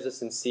know he has a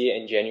sincere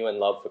and genuine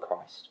love for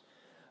Christ.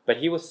 But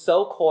he was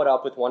so caught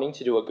up with wanting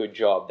to do a good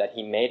job that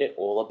he made it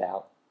all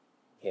about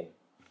him.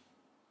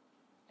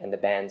 And the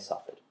band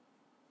suffered.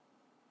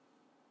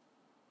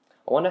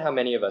 I wonder how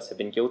many of us have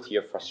been guilty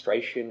of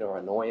frustration or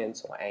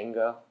annoyance or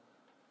anger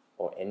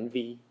or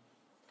envy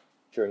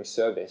during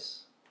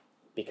service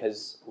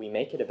because we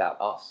make it about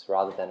us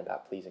rather than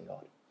about pleasing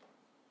God.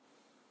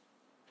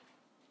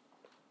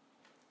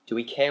 Do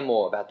we care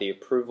more about the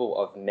approval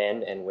of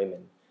men and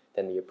women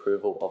than the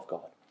approval of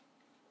God?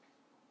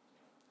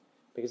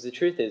 Because the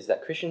truth is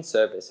that Christian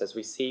service, as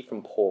we see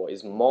from Paul,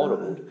 is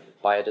modeled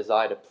by a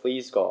desire to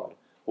please God,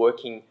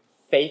 working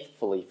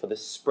faithfully for the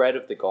spread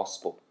of the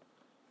gospel.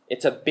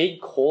 It's a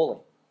big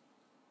calling,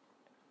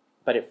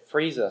 but it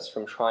frees us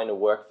from trying to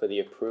work for the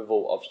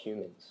approval of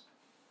humans.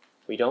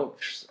 We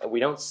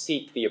don't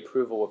seek the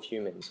approval of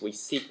humans. We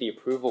seek the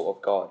approval of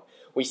God.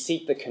 We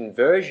seek the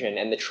conversion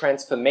and the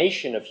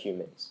transformation of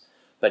humans,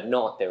 but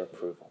not their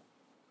approval.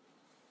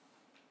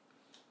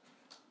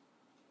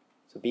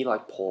 So be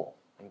like Paul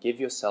and give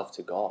yourself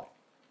to God,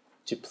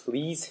 to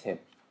please him.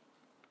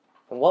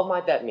 And what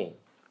might that mean?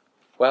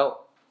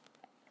 Well,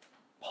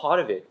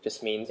 part of it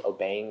just means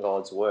obeying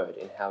God's word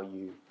in how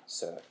you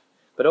serve.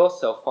 But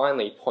also,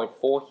 finally, point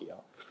 4 here,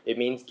 it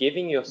means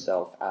giving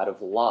yourself out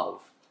of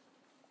love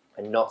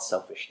and not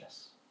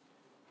selfishness.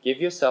 Give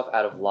yourself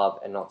out of love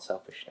and not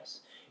selfishness.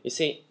 You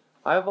see,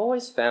 I've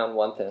always found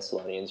 1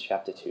 Thessalonians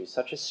chapter 2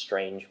 such a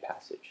strange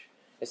passage,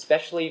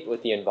 especially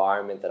with the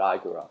environment that I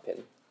grew up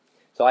in.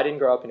 So I didn't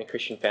grow up in a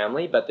Christian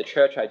family, but the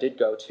church I did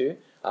go to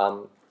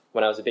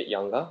when I was a bit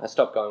younger, I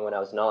stopped going when I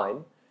was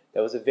 9,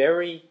 there was a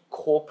very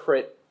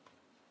corporate,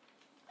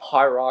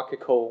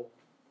 hierarchical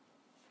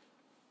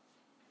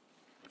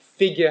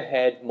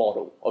figurehead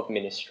model of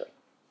ministry.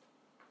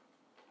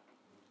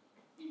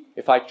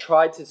 If I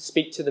tried to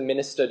speak to the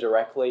minister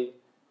directly,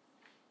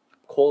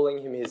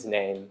 calling him his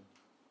name,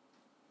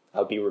 I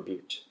would be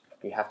rebuked.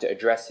 You have to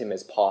address him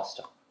as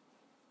pastor.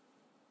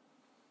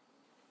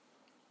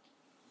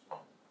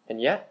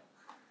 And yet,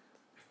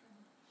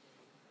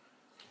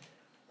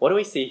 what do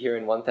we see here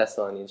in 1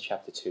 Thessalonians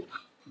chapter 2?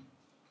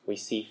 We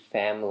see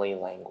family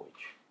language.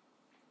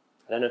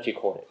 I don't know if you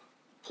caught it.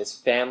 There's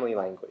family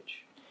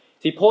language.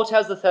 See, Paul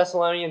tells the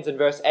Thessalonians in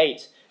verse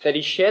 8 that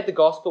he shared the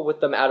gospel with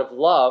them out of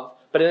love,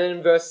 but then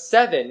in verse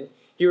 7,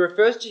 he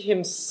refers to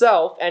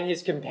himself and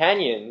his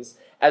companions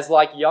as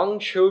like young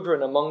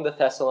children among the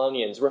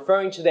Thessalonians,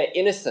 referring to their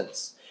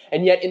innocence.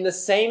 And yet in the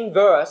same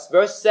verse,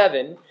 verse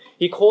 7,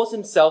 he calls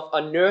himself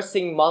a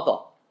nursing mother,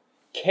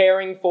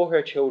 caring for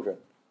her children.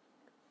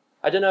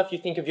 I don't know if you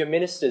think of your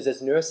ministers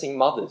as nursing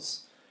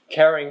mothers,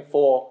 caring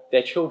for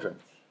their children.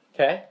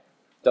 Okay?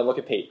 Don't look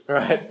at Pete,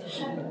 right?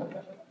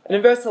 And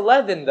in verse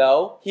 11,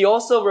 though, he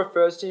also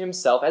refers to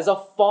himself as a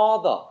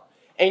father,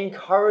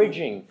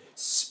 encouraging,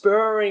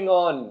 spurring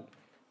on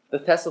the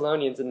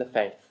Thessalonians in the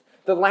faith.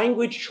 The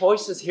language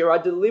choices here are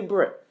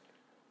deliberate.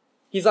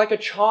 He's like a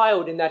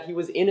child in that he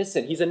was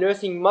innocent. He's a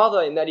nursing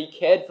mother in that he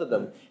cared for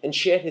them and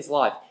shared his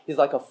life. He's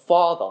like a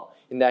father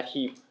in that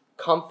he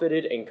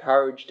comforted,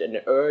 encouraged,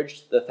 and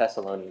urged the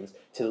Thessalonians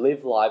to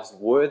live lives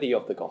worthy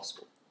of the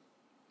gospel.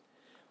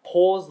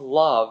 Paul's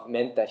love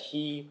meant that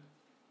he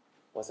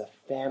was a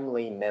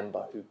family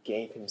member who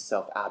gave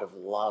himself out of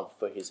love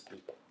for his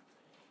people.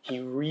 He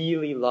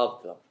really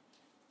loved them.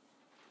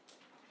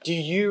 Do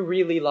you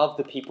really love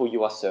the people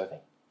you are serving?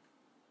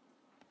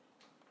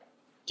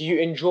 Do you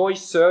enjoy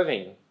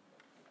serving,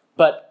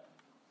 but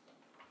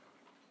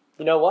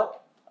you know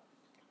what?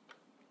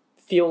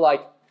 Feel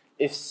like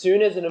as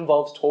soon as it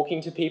involves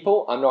talking to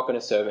people, I'm not going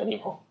to serve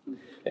anymore.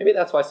 Maybe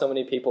that's why so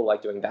many people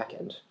like doing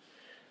back-end.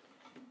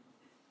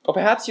 Or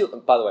perhaps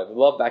by the way, we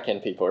love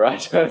back-end people,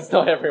 right? It's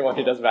not everyone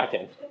who does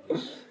back-end.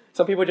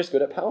 Some people are just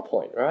good at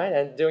PowerPoint, right?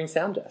 And doing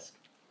sound desk.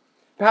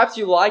 Perhaps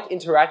you like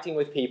interacting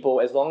with people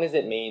as long as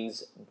it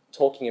means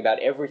talking about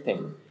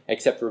everything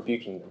except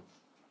rebuking them.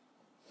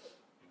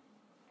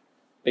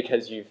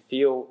 Because you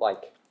feel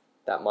like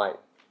that might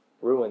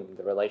ruin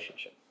the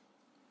relationship.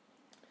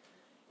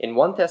 In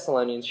 1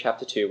 Thessalonians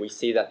chapter 2, we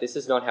see that this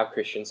is not how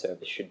Christian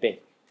service should be.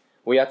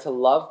 We are to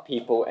love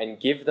people and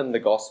give them the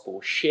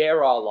gospel,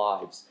 share our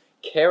lives,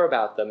 care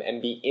about them,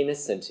 and be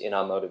innocent in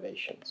our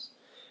motivations.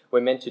 We're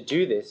meant to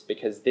do this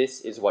because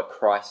this is what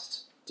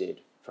Christ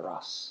did for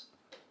us.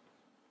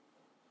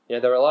 You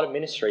know, there are a lot of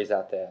ministries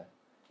out there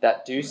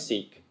that do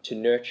seek to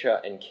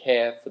nurture and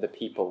care for the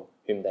people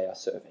whom they are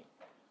serving.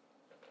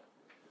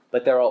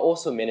 But there are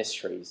also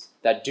ministries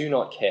that do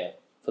not care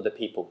for the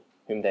people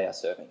whom they are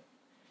serving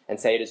and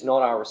say it is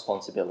not our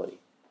responsibility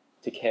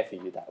to care for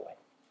you that way.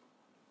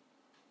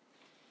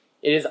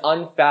 It is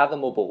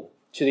unfathomable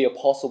to the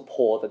Apostle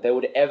Paul that there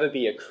would ever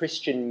be a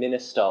Christian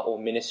minister or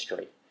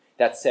ministry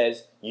that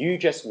says, you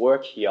just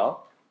work here,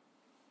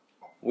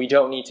 we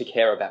don't need to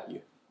care about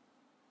you.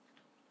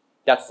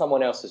 That's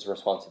someone else's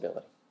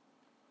responsibility.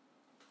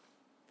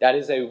 That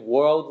is a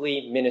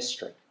worldly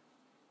ministry,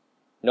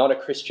 not a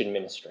Christian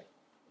ministry,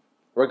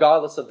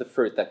 regardless of the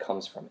fruit that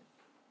comes from it.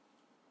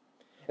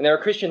 And there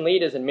are Christian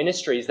leaders and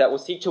ministries that will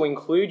seek to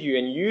include you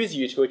and use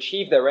you to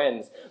achieve their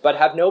ends, but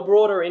have no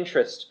broader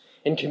interest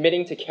in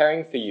committing to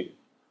caring for you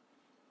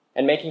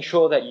and making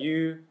sure that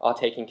you are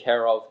taken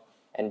care of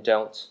and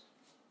don't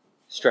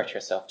stretch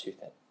yourself too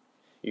thin.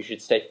 You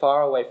should stay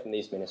far away from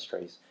these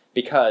ministries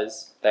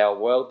because they are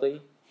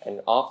worldly,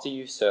 and after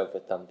you serve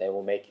with them, they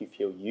will make you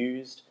feel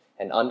used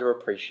and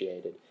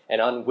underappreciated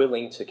and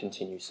unwilling to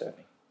continue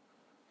serving.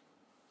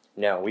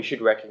 No, we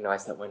should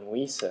recognize that when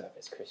we serve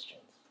as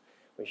Christians,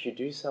 we should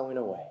do so in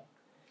a way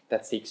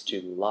that seeks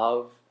to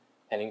love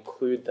and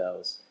include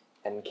those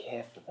and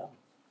care for them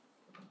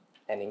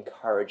and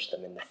encourage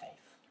them in the faith.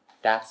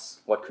 That's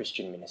what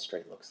Christian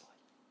ministry looks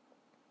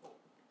like.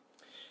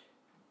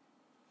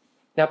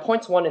 Now,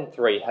 points 1 and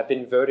 3 have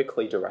been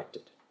vertically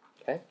directed,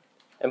 okay?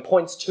 And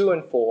points 2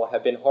 and 4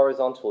 have been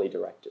horizontally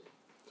directed.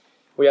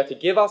 We are to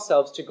give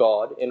ourselves to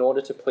God in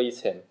order to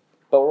please Him,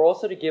 but we're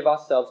also to give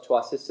ourselves to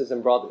our sisters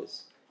and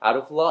brothers out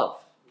of love.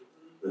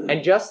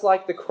 And just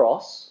like the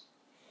cross,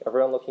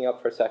 everyone looking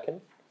up for a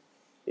second,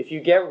 if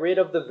you get rid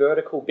of the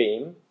vertical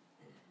beam,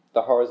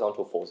 the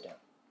horizontal falls down.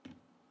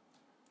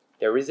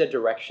 There is a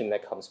direction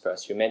that comes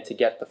first. You're meant to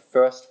get the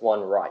first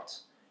one right.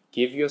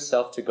 Give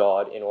yourself to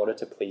God in order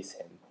to please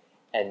Him,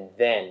 and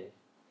then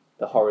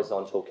the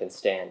horizontal can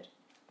stand.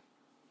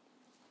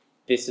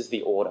 This is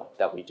the order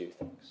that we do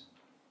things.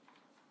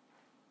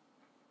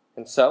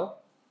 And so,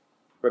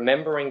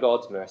 remembering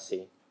God's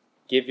mercy,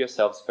 give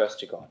yourselves first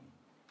to God,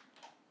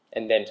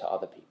 and then to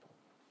other people.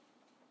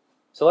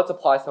 So let's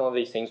apply some of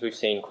these things we've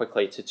seen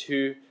quickly to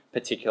two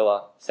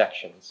particular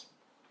sections.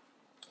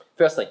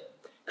 Firstly,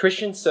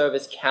 Christian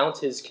service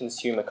counters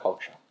consumer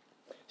culture.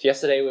 So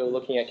yesterday we were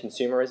looking at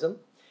consumerism,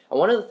 and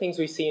one of the things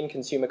we see in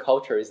consumer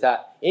culture is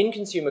that in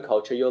consumer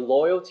culture, your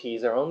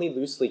loyalties are only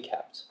loosely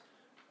kept,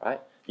 right?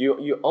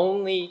 You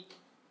only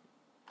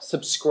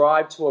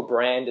subscribe to a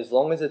brand as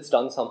long as it's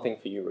done something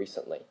for you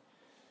recently.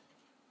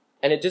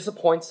 And it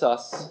disappoints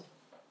us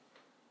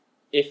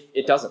if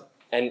it doesn't.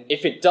 And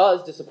if it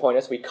does disappoint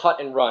us, we cut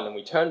and run and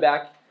we turn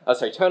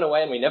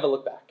away and we never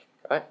look back,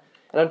 right?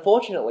 And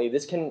unfortunately,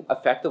 this can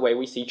affect the way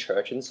we see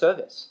church and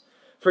service.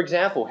 For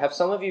example, have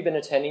some of you been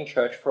attending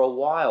church for a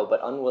while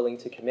but unwilling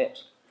to commit?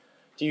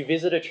 Do you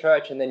visit a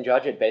church and then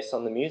judge it based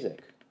on the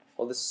music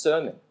or the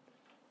sermon?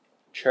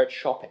 Church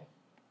shopping.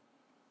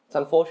 It's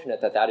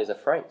unfortunate that is a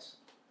phrase.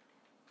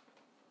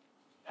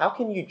 How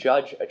can you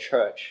judge a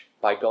church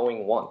by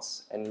going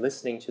once and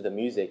listening to the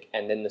music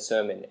and then the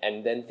sermon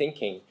and then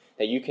thinking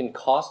that you can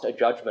cast a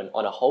judgment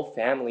on a whole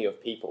family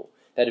of people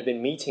that have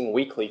been meeting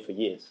weekly for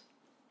years?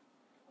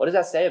 What does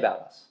that say about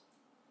us?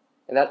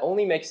 And that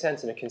only makes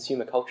sense in a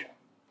consumer culture.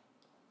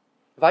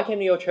 If I came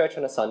to your church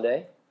on a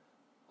Sunday,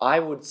 I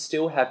would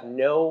still have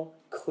no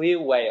clear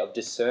way of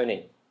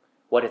discerning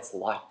what it's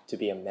like to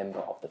be a member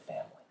of the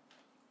family.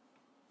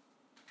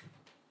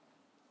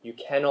 You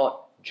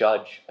cannot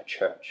judge a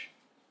church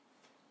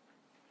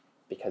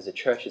because a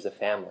church is a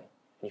family.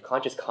 And you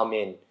can't just come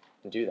in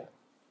and do that.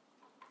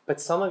 But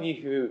some of you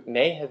who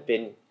may have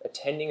been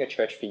attending a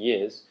church for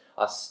years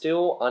are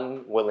still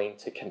unwilling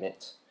to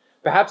commit.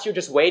 Perhaps you're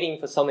just waiting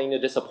for something to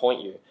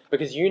disappoint you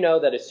because you know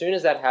that as soon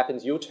as that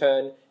happens, you'll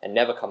turn and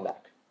never come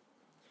back.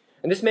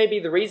 And this may be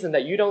the reason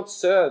that you don't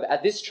serve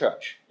at this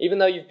church, even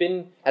though you've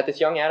been at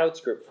this young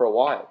adults group for a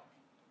while.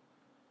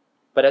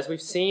 But as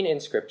we've seen in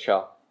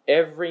Scripture,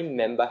 every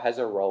member has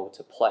a role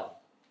to play,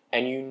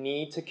 and you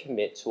need to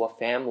commit to a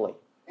family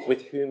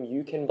with whom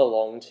you can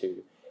belong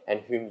to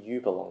and whom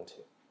you belong to.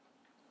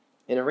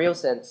 In a real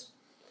sense,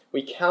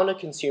 we counter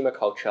consumer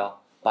culture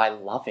by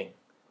loving.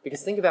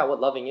 Because think about what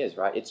loving is,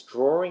 right? It's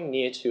drawing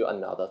near to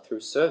another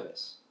through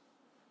service.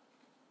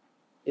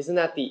 Isn't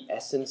that the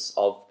essence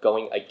of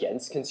going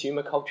against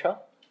consumer culture?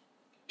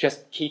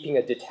 Just keeping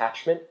a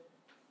detachment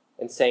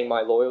and saying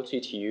my loyalty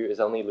to you is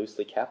only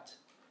loosely kept?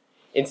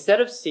 Instead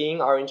of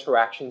seeing our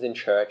interactions in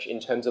church in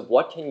terms of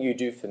what can you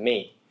do for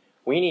me,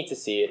 we need to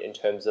see it in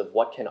terms of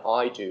what can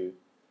I do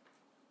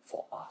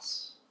for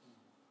us?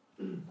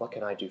 What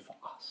can I do for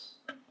us?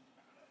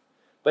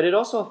 But it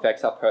also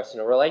affects our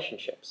personal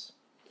relationships.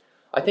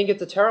 I think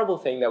it's a terrible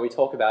thing that we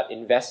talk about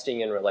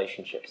investing in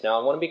relationships. Now,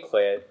 I want to be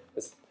clear,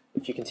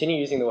 if you continue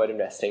using the word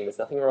investing, there's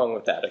nothing wrong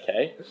with that,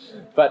 okay?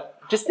 But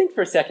just think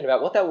for a second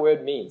about what that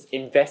word means,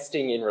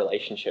 investing in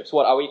relationships.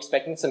 What, are we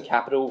expecting some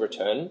capital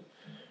return,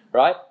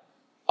 right?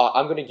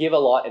 I'm going to give a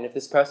lot, and if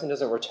this person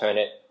doesn't return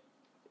it,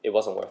 it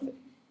wasn't worth it.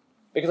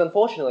 Because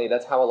unfortunately,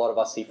 that's how a lot of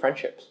us see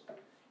friendships.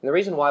 And the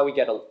reason why we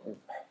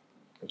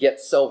get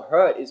so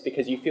hurt is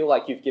because you feel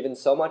like you've given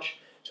so much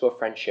to a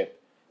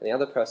friendship, and the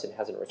other person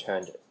hasn't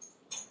returned it.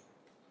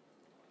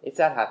 If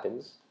that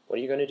happens, what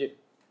are you going to do?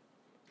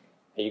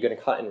 Are you going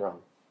to cut and run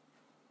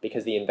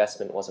because the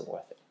investment wasn't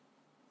worth it?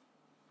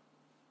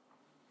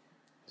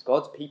 As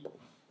God's people,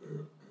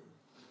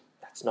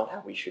 that's not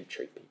how we should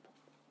treat people.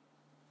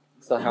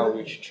 It's not how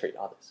we should treat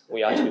others.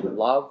 We are to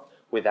love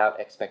without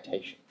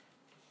expectation.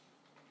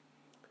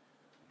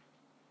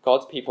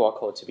 God's people are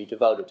called to be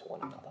devoted to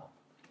one another,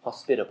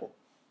 hospitable,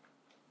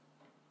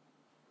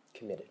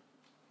 committed.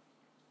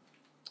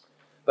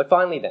 But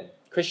finally then,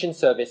 Christian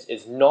service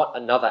is not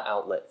another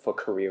outlet for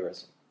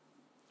careerism.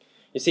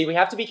 You see, we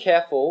have to be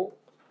careful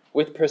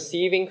with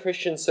perceiving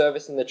Christian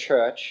service in the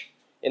church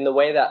in the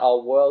way that our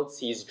world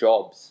sees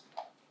jobs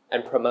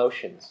and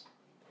promotions.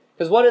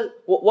 Because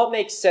what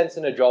makes sense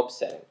in a job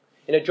setting?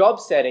 In a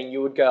job setting,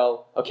 you would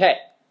go, okay,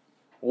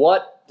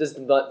 what does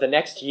the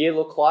next year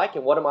look like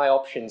and what are my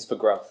options for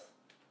growth?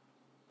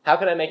 How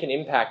can I make an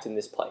impact in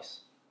this place?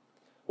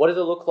 What does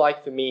it look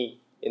like for me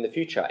in the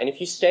future? And if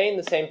you stay in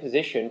the same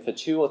position for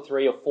 2 or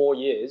 3 or 4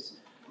 years,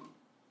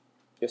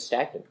 you're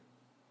stagnant.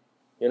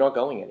 You're not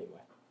going anywhere.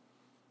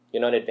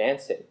 You're not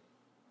advancing.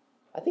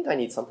 I think I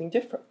need something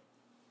different.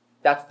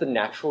 That's the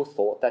natural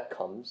thought that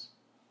comes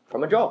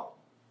from a job.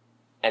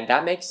 And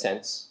that makes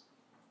sense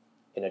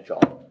in a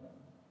job,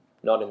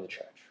 not in the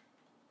church.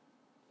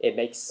 It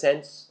makes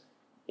sense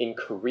in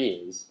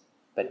careers,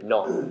 but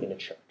not in a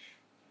church.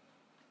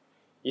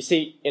 You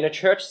see, in a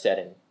church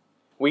setting,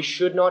 we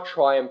should not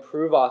try and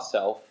prove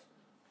ourselves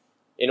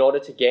in order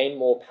to gain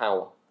more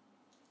power.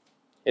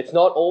 It's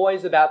not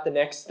always about the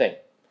next thing,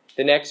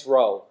 the next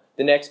role,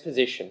 the next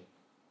position.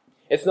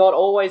 It's not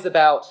always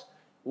about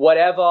what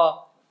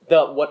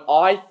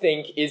I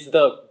think is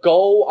the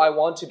goal I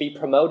want to be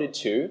promoted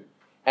to,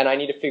 and I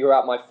need to figure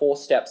out my 4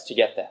 steps to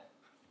get there.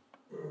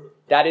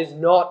 That is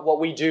not what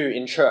we do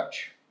in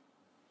church.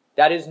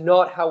 That is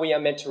not how we are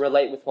meant to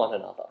relate with one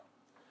another,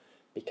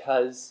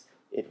 because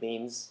it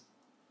means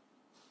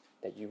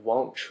that you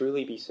won't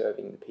truly be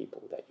serving the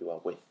people that you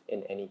are with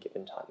in any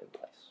given time and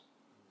place.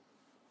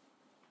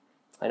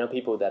 I know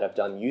people that have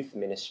done youth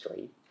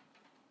ministry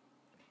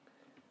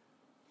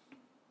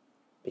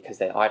because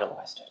they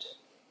idolized it.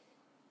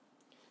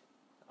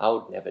 I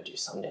would never do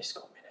Sunday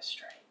school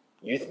ministry.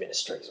 Youth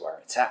ministry is where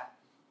it's at.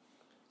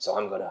 So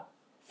I'm going to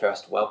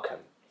first welcome,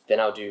 then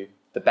I'll do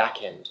the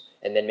back end,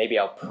 and then maybe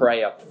I'll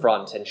pray up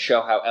front and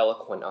show how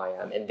eloquent I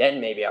am, and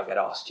then maybe I'll get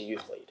asked to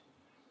youth lead.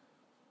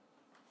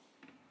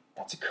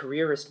 That's a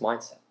careerist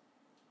mindset.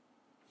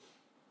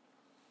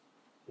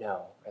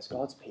 No, as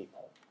God's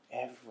people,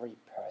 every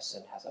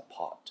person has a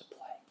part to play.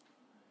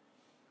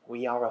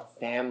 We are a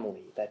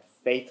family that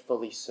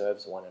faithfully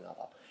serves one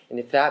another. And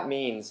if that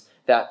means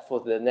that for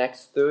the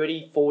next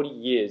 30, 40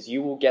 years,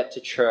 you will get to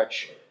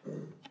church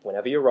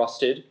whenever you're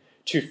rostered,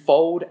 to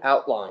fold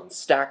outlines,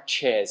 stack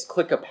chairs,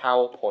 click a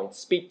PowerPoint,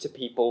 speak to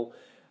people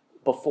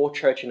before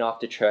church and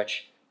after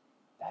church,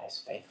 that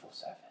is faithful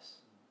service.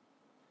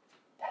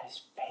 That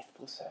is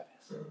faithful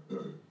service.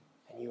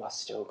 And you are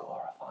still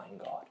glorifying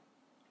God.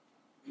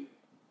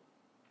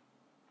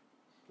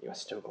 You are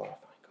still glorifying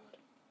God.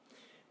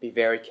 Be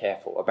very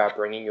careful about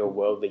bringing your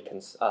worldly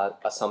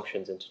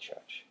assumptions into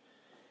church.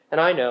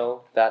 And I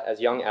know that as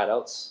young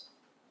adults,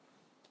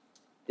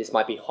 this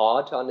might be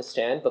hard to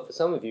understand, but for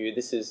some of you,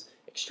 this is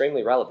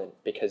extremely relevant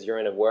because you're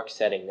in a work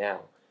setting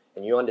now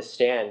and you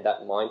understand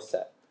that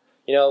mindset.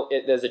 You know,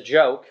 there's a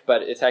joke,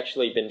 but it's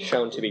actually been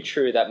shown to be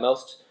true that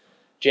most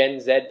Gen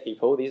Z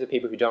people, these are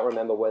people who don't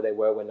remember where they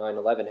were when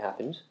 9/11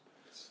 happened.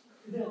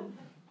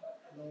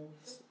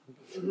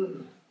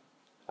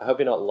 I hope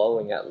you're not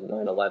lolling at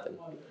 9/11.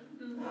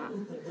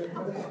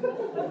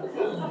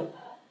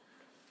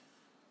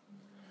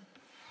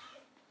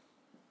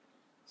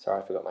 Sorry,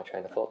 I forgot my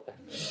train of thought there.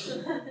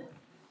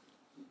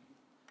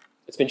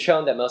 It's been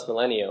shown that most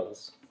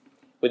millennials,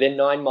 within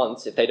 9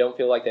 months, if they don't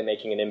feel like they're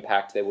making an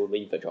impact, they will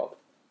leave the job.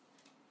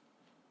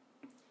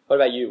 What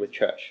about you with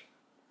church?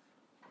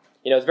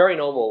 You know, it's very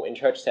normal in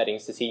church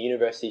settings to see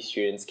university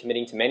students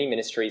committing to many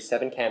ministries,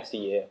 7 camps a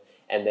year,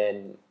 and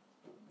then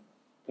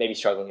maybe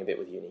struggling a bit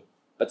with uni.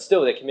 But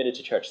still, they're committed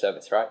to church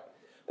service, right?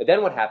 But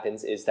then what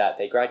happens is that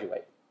they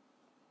graduate.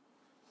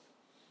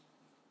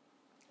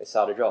 They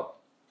start a job.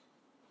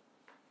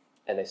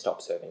 And they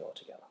stop serving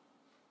altogether.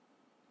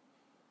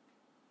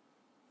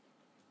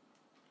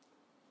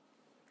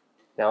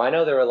 Now, I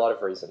know there are a lot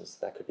of reasons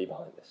that could be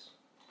behind this.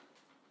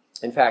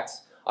 In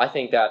fact, I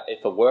think that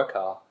if a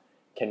worker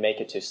can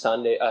make it to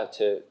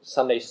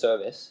Sunday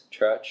service,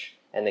 church,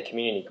 and the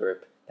community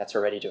group, that's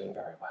already doing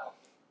very well.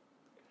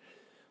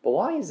 But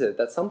why is it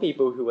that some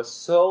people who are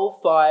so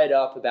fired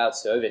up about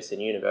service in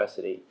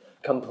university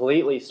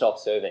completely stop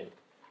serving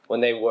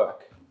when they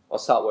work or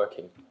start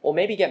working, or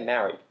maybe get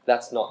married?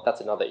 That's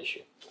another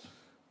issue.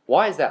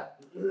 Why is that?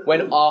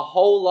 When our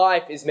whole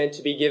life is meant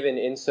to be given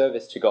in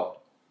service to God,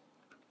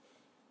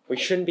 we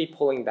shouldn't be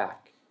pulling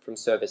back from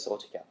service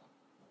altogether.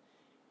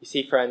 You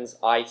see, friends,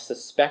 I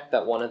suspect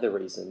that one of the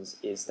reasons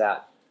is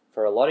that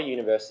for a lot of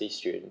university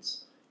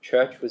students,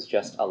 church was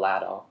just a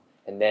ladder,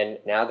 and then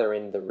now they're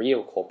in the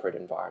real corporate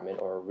environment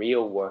or a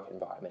real work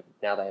environment.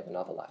 Now they have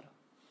another ladder.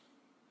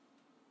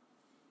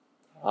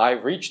 I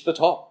reached the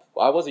top.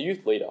 I was a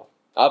youth leader.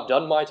 I've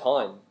done my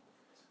time.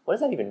 What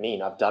does that even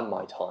mean, I've done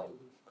my time?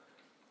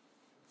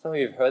 Some of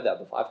you have heard that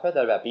before. I've heard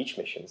that about beach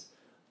missions.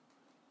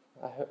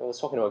 I was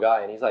talking to a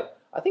guy and he's like,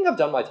 I think I've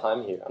done my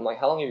time here. I'm like,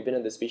 how long have you been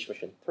in this beach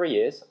mission? 3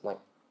 years. I'm like,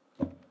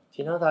 do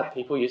you know that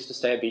people used to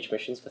stay at beach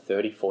missions for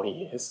 30, 40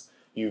 years?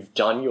 You've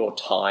done your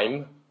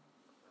time?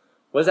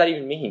 What does that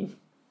even mean?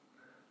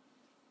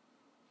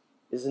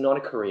 This is not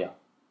a career.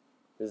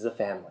 This is a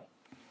family.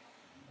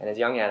 And as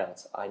young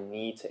adults, I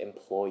need to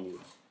implore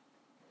you,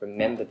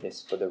 remember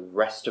this for the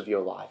rest of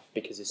your life,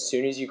 because as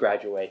soon as you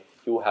graduate,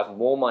 you will have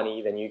more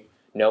money than you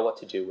know what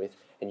to do with,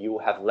 and you will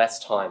have less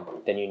time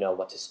than you know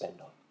what to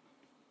spend on.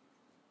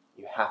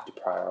 You have to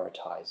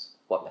prioritize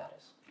what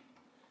matters.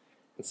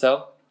 And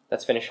so,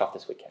 let's finish off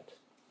this weekend.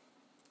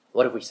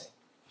 What have we seen?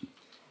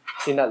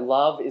 We've seen that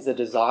love is a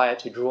desire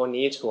to draw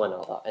near to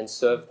another and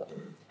serve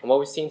them. And what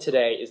we've seen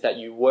today is that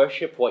you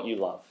worship what you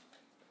love.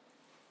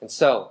 And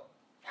so,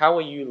 how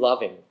are you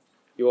loving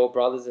your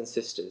brothers and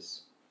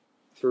sisters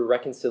through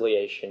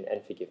reconciliation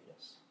and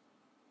forgiveness?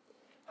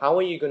 How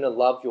are you going to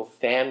love your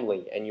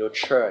family and your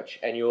church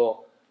and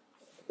your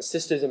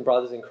sisters and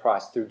brothers in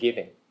Christ through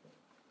giving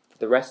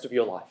the rest of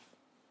your life?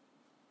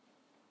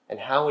 And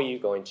how are you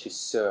going to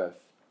serve,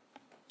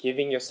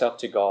 giving yourself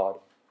to God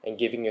and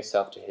giving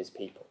yourself to His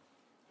people?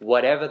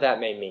 Whatever that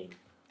may mean,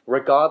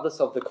 regardless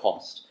of the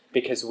cost,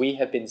 because we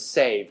have been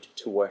saved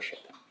to worship.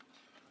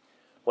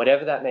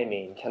 Whatever that may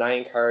mean, can I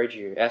encourage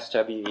you,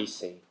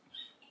 SWEC,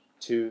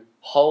 to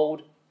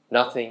hold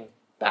nothing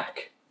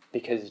back,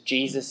 because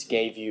Jesus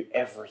gave you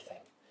everything,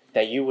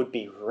 that you would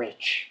be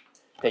rich,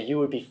 that you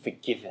would be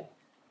forgiven.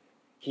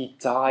 He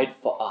died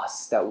for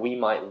us that we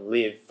might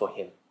live for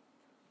Him.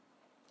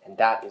 And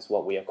that is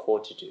what we are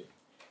called to do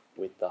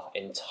with the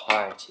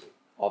entirety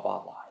of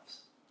our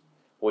lives.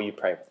 Will you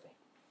pray with me?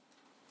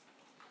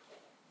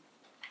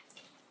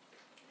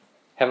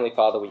 Heavenly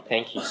Father, we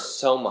thank you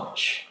so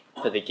much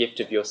for the gift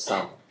of your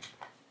Son.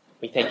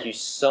 We thank you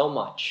so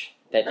much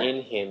that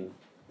in Him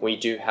we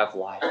do have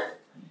life,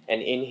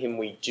 and in Him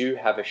we do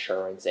have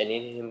assurance, and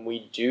in Him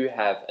we do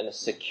have a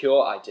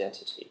secure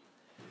identity.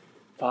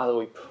 Father,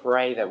 we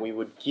pray that we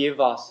would give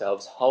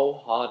ourselves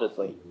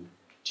wholeheartedly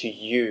to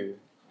you,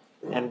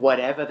 and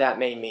whatever that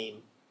may mean,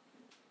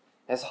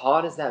 as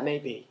hard as that may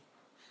be,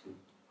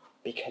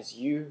 because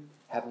you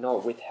have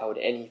not withheld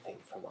anything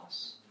from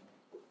us.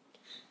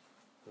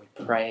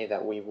 We pray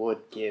that we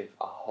would give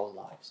our whole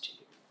lives to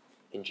you.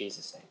 In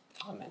Jesus' name,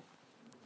 amen.